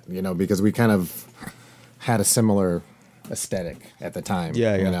with that, because we kind of had a similar aesthetic at the time.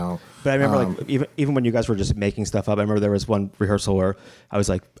 Yeah. But I remember like even when you guys were just making stuff up, I remember there was one rehearsal where I was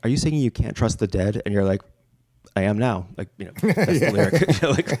like, "Are you singing You Can't Trust the Dead?" And you're like, "I am now." Like, that's the lyric.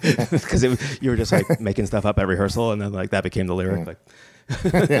 Like, because you were just like making stuff up at rehearsal, and then like that became the lyric.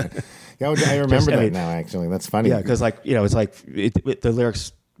 Yeah. Like, I remember that now. Actually, that's funny. Yeah, because like it's like the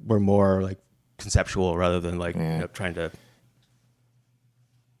lyrics were more like conceptual rather than like trying to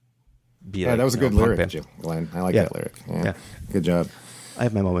be. Yeah, that was a good lyric, Glenn. I like that lyric. Yeah, good job. I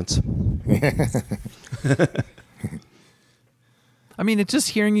have my moments. I mean, it's just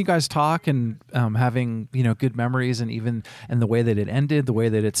hearing you guys talk and having, good memories, and the way that it ended, the way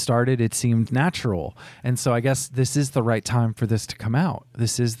that it started, it seemed natural. And so I guess this is the right time for this to come out.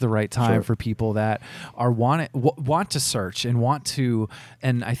 This is the right time for people that are want to search and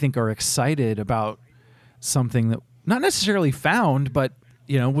and I think are excited about something that not necessarily found, but,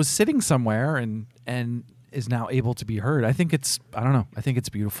 was sitting somewhere and is now able to be heard. I think it's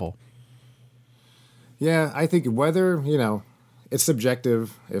beautiful. Yeah, I think whether, it's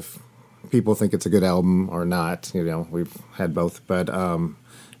subjective if people think it's a good album or not. We've had both, but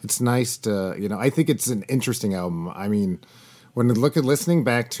it's nice to, I think it's an interesting album. I mean, when listening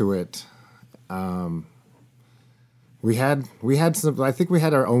back to it, we had some. I think we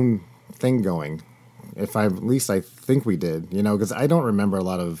had our own thing going. At least I think we did. Because I don't remember a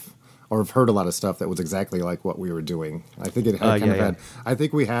lot of, or have heard a lot of stuff that was exactly like what we were doing. I think it had I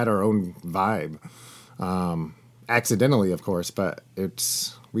think we had our own vibe. Accidentally, of course, but I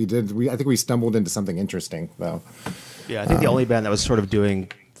think we stumbled into something interesting, though. Yeah, I think the only band that was sort of doing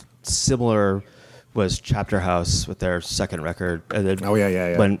similar was Chapter House with their second record. And then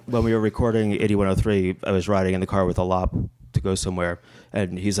When we were recording 8103, I was riding in the car with Alap to go somewhere,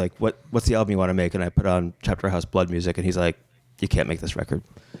 and he's like, "What's the album you want to make?" And I put on Chapter House Blood Music, and he's like, "You can't make this record."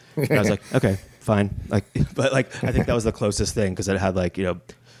 And I was like, "Okay, fine." But I think that was the closest thing because it had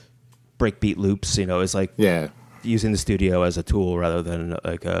breakbeat loops. It's like using the studio as a tool rather than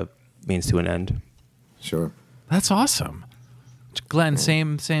like a means to an end. Sure. That's awesome. Glenn,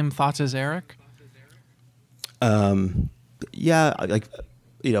 same thoughts as Eric?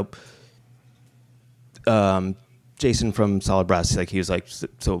 Jason from Solid Brass, he was like,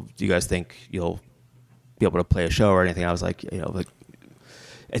 "So do you guys think you'll be able to play a show or anything?" I was like,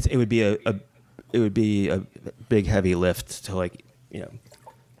 it would be a big heavy lift to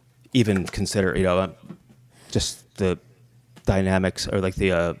even consider, just the dynamics or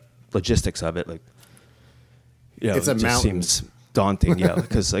the logistics of it. It's a it just mountain. seems daunting. Yeah.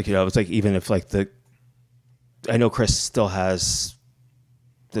 Because it's like, even if I know Chris still has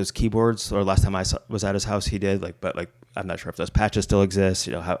those keyboards, or last time I was at his house, he did but I'm not sure if those patches still exist.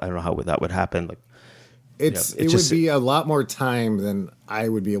 I don't know how that would happen. It would be a lot more time than I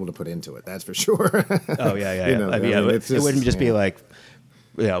would be able to put into it. That's for sure. Oh yeah. It wouldn't just be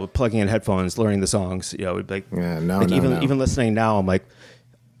plugging in headphones, learning the songs. It would be even listening now, I'm like,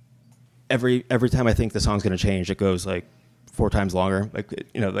 every time I think the song's going to change, it goes 4 times longer.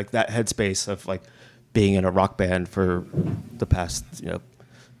 That headspace of being in a rock band for the past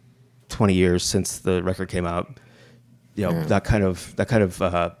 20 years since the record came out. That kind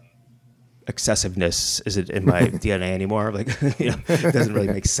of excessiveness isn't in my DNA anymore. It doesn't really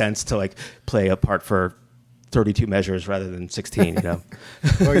make sense to play a part for 32 measures rather than 16. Well,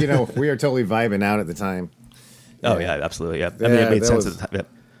 we are totally vibing out at the time. Oh yeah, absolutely. Yeah, I mean, it made sense at the time. Yeah.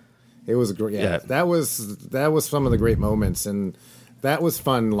 It was great. Yeah, that was some of the great moments, and that was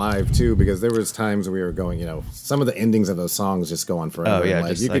fun live too, because there was times we were going, some of the endings of those songs just go on forever. Oh yeah,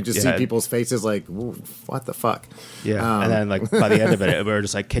 you could just see people's faces what the fuck? Yeah, and then by the end of it, we were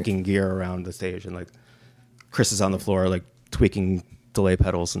just kicking gear around the stage, and Chris is on the floor tweaking delay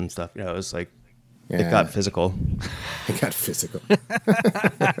pedals and stuff. It was it got physical. It got physical.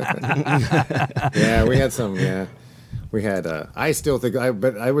 Yeah, we had some. Yeah, we had. I still think.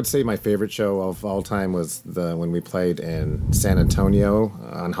 But I would say my favorite show of all time was when we played in San Antonio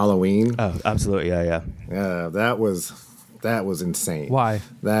on Halloween. Oh, absolutely. Yeah. Yeah, that was insane. Why?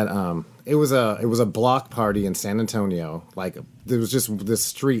 That it was a block party in San Antonio. There was just this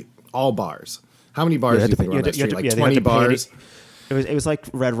street, all bars. How many bars do you think were on that street? 20 bars. It was like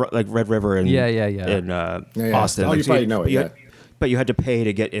Red River in Austin. Oh, you probably know it. But you had to pay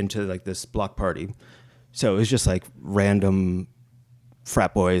to get into this block party, so it was just random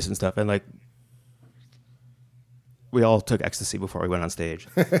frat boys and stuff, and we all took ecstasy before we went on stage.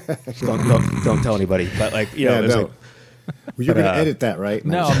 don't tell anybody, but it was You're going to edit that, right?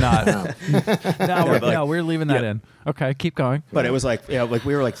 No, I'm not. No, we're leaving that in. Okay, keep going. But it was like, like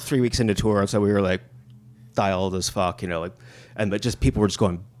we were like 3 weeks into tour, so we were like dialed as fuck, but just people were just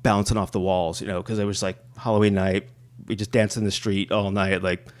going bouncing off the walls, because it was like Halloween night. We just danced in the street all night,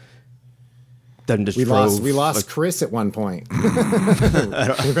 like. We lost Chris at one point.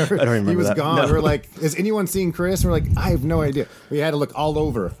 I don't remember. He was that. gone. No. We're like, has anyone seen Chris? We're like, I have no idea. We had to look all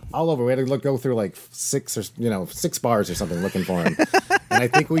over. We had to go through like 6 bars or something looking for him. And I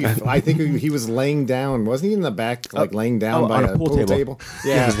think he was laying down. Wasn't he in the back, like laying down by a pool table?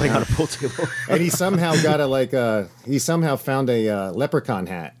 Yeah, he was laying on a pool table. And he somehow found a leprechaun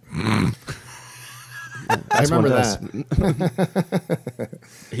hat. I remember that.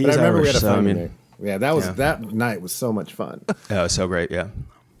 He's Irish, I remember we had a so fun day. Yeah, that night was so much fun. Oh, it was so great, yeah.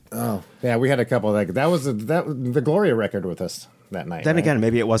 Oh, yeah, we had a couple of that was the Gloria record with us that night. Then again,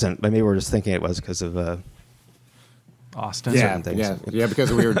 maybe it wasn't. Maybe we were just thinking it was because of Austin. Yeah,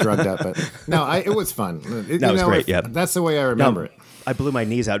 because we were drugged up. But no, it was fun. It was great. Yeah, that's the way I remember it. I blew my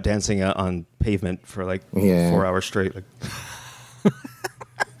knees out dancing on pavement for like 4 hours straight.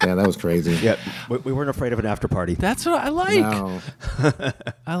 Yeah, that was crazy. Yeah, we weren't afraid of an after party. That's what I like. No.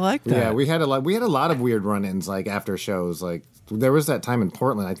 I like that. Yeah, we had a lot of weird run-ins like after shows. Like there was that time in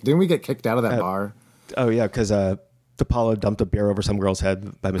Portland. Didn't we get kicked out of that bar? Oh yeah, because DePaulo dumped a beer over some girl's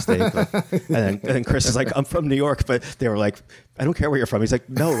head by mistake. and then Chris is like, I'm from New York, but they were like, I don't care where you're from. He's like,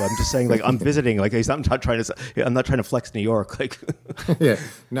 no, I'm just saying, like, I'm visiting. Like, I'm not trying to flex New York. Like, yeah,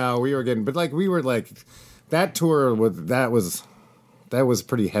 no, we were that tour that was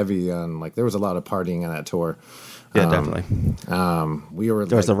pretty heavy on, like, there was a lot of partying on that tour. Yeah, definitely. We were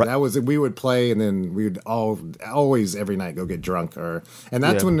we would play, and then we would always every night go get drunk, and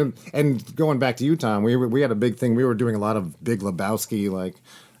that's when. And going back to you, Tom, we had a big thing. We were doing a lot of Big Lebowski. Like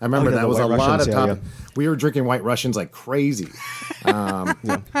I remember that was a lot of top. We were drinking White Russians like crazy.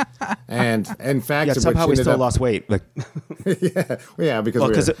 And in fact, somehow we still lost weight. Like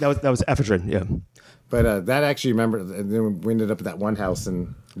because that was ephedrine. Yeah. But that actually, then we ended up at that one house,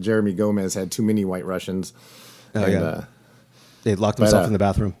 and Jeremy Gomez had too many White Russians. They locked himself in the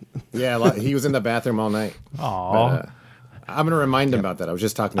bathroom. Yeah, he was in the bathroom all night. Aww. I'm going to remind him about that. I was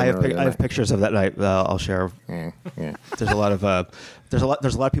just talking to him. I have pictures of that night. I'll share. Yeah. There's a lot of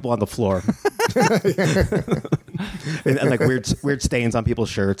people on the floor, and like weird stains on people's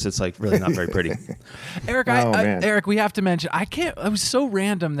shirts. It's like really not very pretty. Eric, Eric, we have to mention. It was so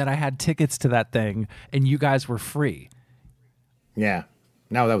random that I had tickets to that thing, and you guys were free. Yeah.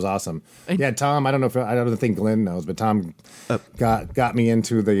 No, that was awesome. Tom, I don't think Glenn knows, but Tom got me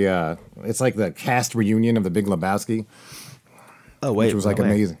into the it's like the cast reunion of the Big Lebowski. Oh wait, which was like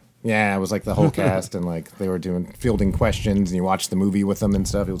amazing. Yeah, it was like the whole cast, and like they were fielding questions, and you watched the movie with them and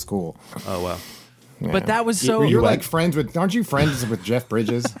stuff. It was cool. Oh wow. Yeah. But that was so. You're like friends with, aren't you friends with Jeff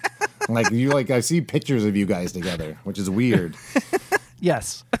Bridges? I see pictures of you guys together, which is weird.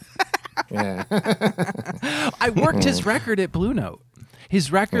 Yes. Yeah. I worked his record at Blue Note. His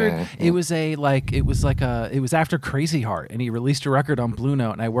record, it was after Crazy Heart, and he released a record on Blue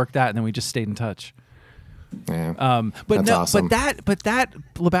Note, and I worked that, and then we just stayed in touch. Yeah, awesome. But that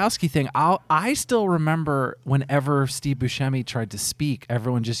Lebowski thing, I still remember whenever Steve Buscemi tried to speak,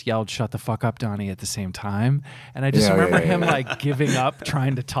 everyone just yelled "Shut the fuck up, Donnie" at the same time, and I just remember him like giving up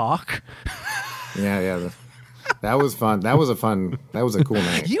trying to talk. Yeah. That was fun. That was a cool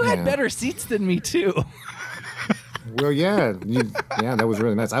night. You had better seats than me too. Well, yeah, that was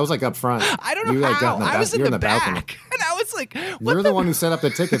really nice. I was like up front. I don't know how. I was in the back, balcony. and I was like, "You're the one who set up the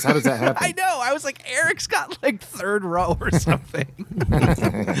tickets. How does that happen?" I know. I was like, Eric's got like third row or something.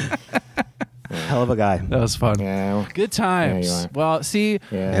 Hell of a guy. That was fun. Yeah. Good times. Yeah, well, see,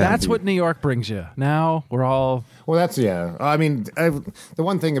 that's what New York brings you. Now we're all. Well, that's I mean, the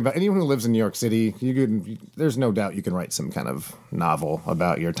one thing about anyone who lives in New York City, there's no doubt you can write some kind of novel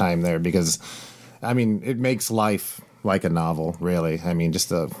about your time there because. I mean, it makes life like a novel, really. I mean, just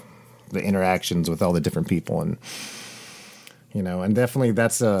the interactions with all the different people, and and definitely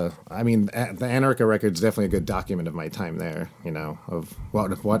that's the Antarctica record's definitely a good document of my time there. Of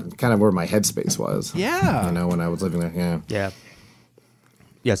what kind of where my headspace was. Yeah. When I was living there. Yeah. Yeah.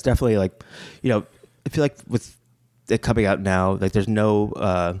 Yeah, it's definitely like, I feel like with it coming out now, like there's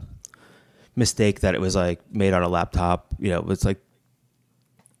no mistake that it was like made on a laptop. It's like.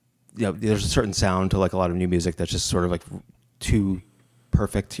 There's a certain sound to like a lot of new music that's just sort of like too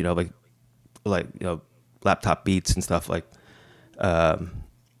perfect, like laptop beats and stuff like. But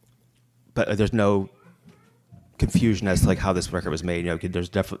there's no confusion as to like how this record was made.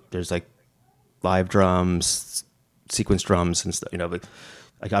 There's like live drums, sequence drums and stuff.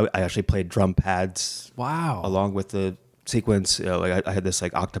 Like I actually played drum pads. Wow. Along with the sequence. Like I had this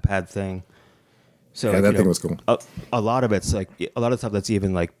like octopad thing. So yeah, that thing was cool. A lot of it's like a lot of stuff that's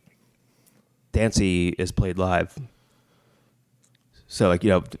even like dancey is played live. So like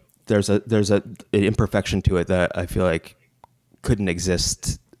there's an imperfection to it that I feel like couldn't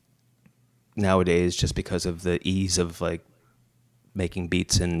exist nowadays just because of the ease of like making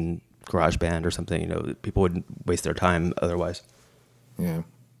beats in GarageBand or something. People wouldn't waste their time otherwise. Yeah.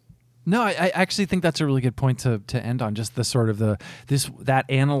 No, I actually think that's a really good point to end on. Just the sort of that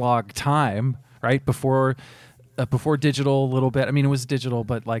analog time, right before digital a little bit. I mean, it was digital,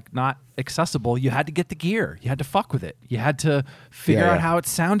 but like not accessible. You had to get the gear. You had to fuck with it. You had to figure out how it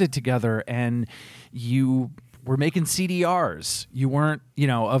sounded together, and you were making CDRs. You weren't,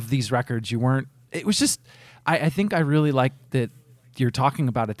 of these records. You weren't. It was just. I think I really like that you're talking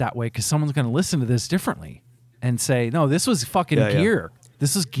about it that way because someone's going to listen to this differently and say, "No, this was fucking gear."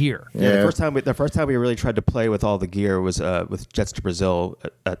 This is gear. Yeah, the first time we really tried to play with all the gear was with Jets to Brazil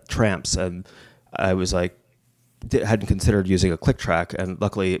at Tramps, and I was like, hadn't considered using a click track, and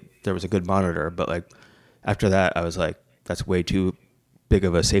luckily there was a good monitor. But like after that, I was like, that's way too big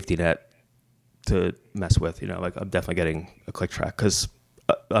of a safety net to mess with. Like I'm definitely getting a click track because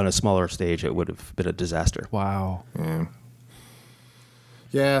on a smaller stage it would have been a disaster. Wow. Yeah.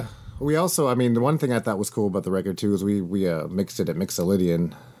 Yeah. We also, I mean, the one thing I thought was cool about the record too is we mixed it at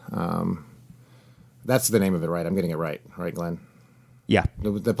Mixolydian. That's the name of it, right? I'm getting it right, Glenn? Yeah.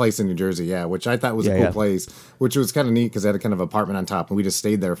 The place in New Jersey, yeah, which I thought was a cool place, which was kind of neat because they had a kind of apartment on top, and we just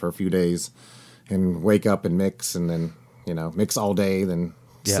stayed there for a few days and wake up and mix, and then mix all day, then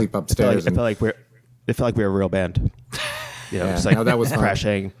sleep upstairs. It felt like we were a real band. Just like that was fun.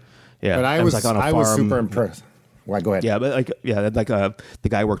 Crashing. Yeah, but I was like on a farm. was super impressed. Why? Go ahead. Yeah, but the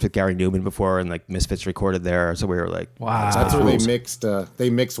guy worked with Gary Newman before, and like Misfits recorded there, so we were like, wow. That's where they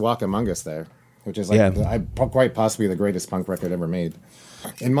mixed Walk Among Us there, which is like quite possibly the greatest punk record ever made,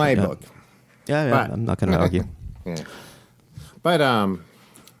 in my book. Yeah, but, I'm not going to argue. Yeah, but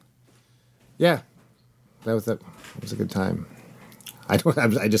that was it. It was a good time. I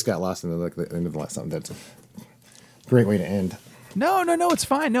just got lost in the end of the last song. That's a great way to end. No, it's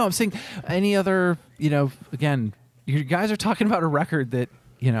fine. No, I'm saying any other, again, you guys are talking about a record that,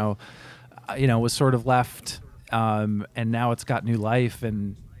 was sort of left, and now it's got new life,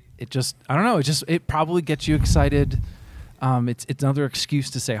 and it just, I don't know, it probably gets you excited. It's another excuse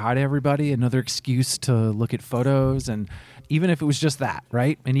to say hi to everybody, another excuse to look at photos, and even if it was just that,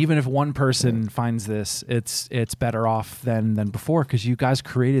 right? And even if one person finds this, it's better off than before because you guys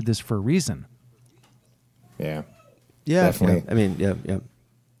created this for a reason. Yeah. Yeah, definitely. Yeah. I mean, yeah.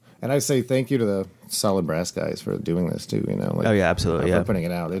 And I say thank you to the Solid Brass guys for doing this too. Absolutely. For putting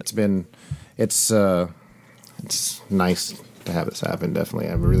it out. It's nice to have this happen. Definitely,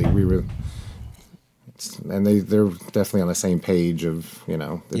 and they're definitely on the same page of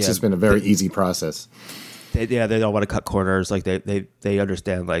It's just been a very easy process. They don't want to cut corners. Like they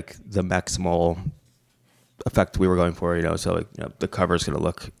understand like the maximal effect we were going for. So like the cover's going to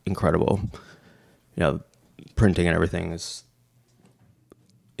look incredible. Printing and everything is,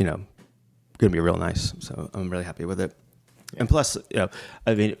 going to be real nice. So I'm really happy with it. Yeah. And plus,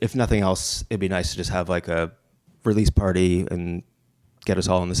 I mean, if nothing else, it'd be nice to just have like a release party and get us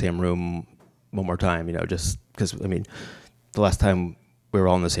all in the same room one more time, just because, I mean, the last time we were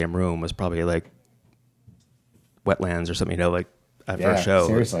all in the same room was probably like Wetlands or something, like after a show.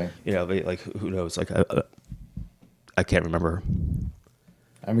 Seriously. Like who knows? Like, I can't remember.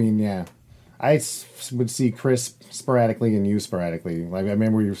 I mean, yeah. I would see Chris sporadically and you sporadically. Like I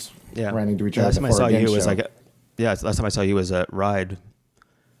remember we ran into each other. Last time I saw you was last time I saw you was at Ride.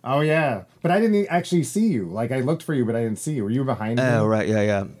 Oh yeah, but I didn't actually see you. Like I looked for you, but I didn't see you. Were you behind me? Oh right,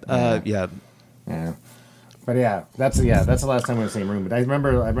 yeah. But that's the last time we were in the same room. But I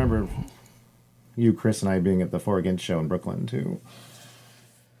remember you, Chris, and I being at the For Against show in Brooklyn too.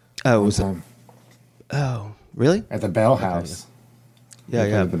 Oh, was it? Oh, really? At the Bell House.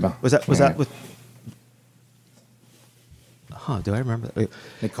 Yeah. Was that with? Do I remember that?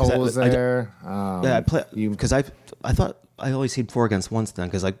 Nicole was there. I played because I thought I only seen For Against once then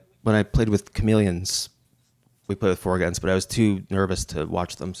because when I played with Chameleons, we played with For Against, but I was too nervous to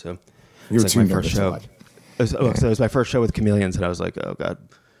watch them. So you were too nervous to watch. So it was my first show with Chameleons, and I was like, oh god.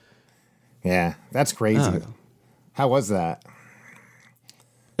 Yeah, that's crazy. Oh. How was that?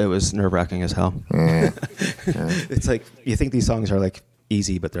 It was nerve-wracking as hell. Yeah. It's like you think these songs are like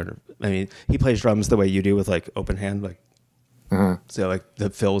easy, but they're. I mean, he plays drums the way you do with like open hand, like. So like the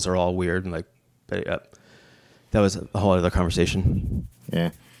fills are all weird and like, but that was a whole other conversation.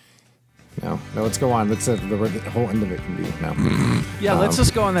 Yeah. No, let's go on. Let's the whole end of it can be no. Yeah, let's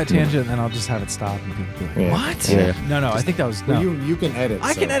just go on that tangent, and then I'll just have it stop. And people be like, what? Yeah. No, I think that was. No. Well, you can edit.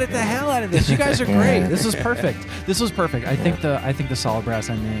 I can edit the hell out of this. You guys are great. This was perfect. I think the Solid Brass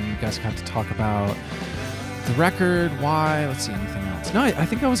ending. You guys got to talk about the record. Why? Let's see anything else. No, I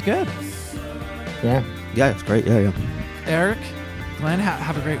think that was good. Yeah. Yeah, it's great. Yeah. Eric, Glenn,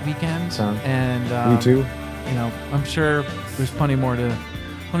 have a great weekend. And you too. I'm sure there's plenty more to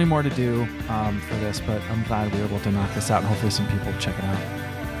do for this, but I'm glad we were able to knock this out, and hopefully some people check it out.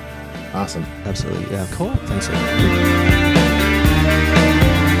 Awesome. Absolutely. Yeah. Cool. Thanks.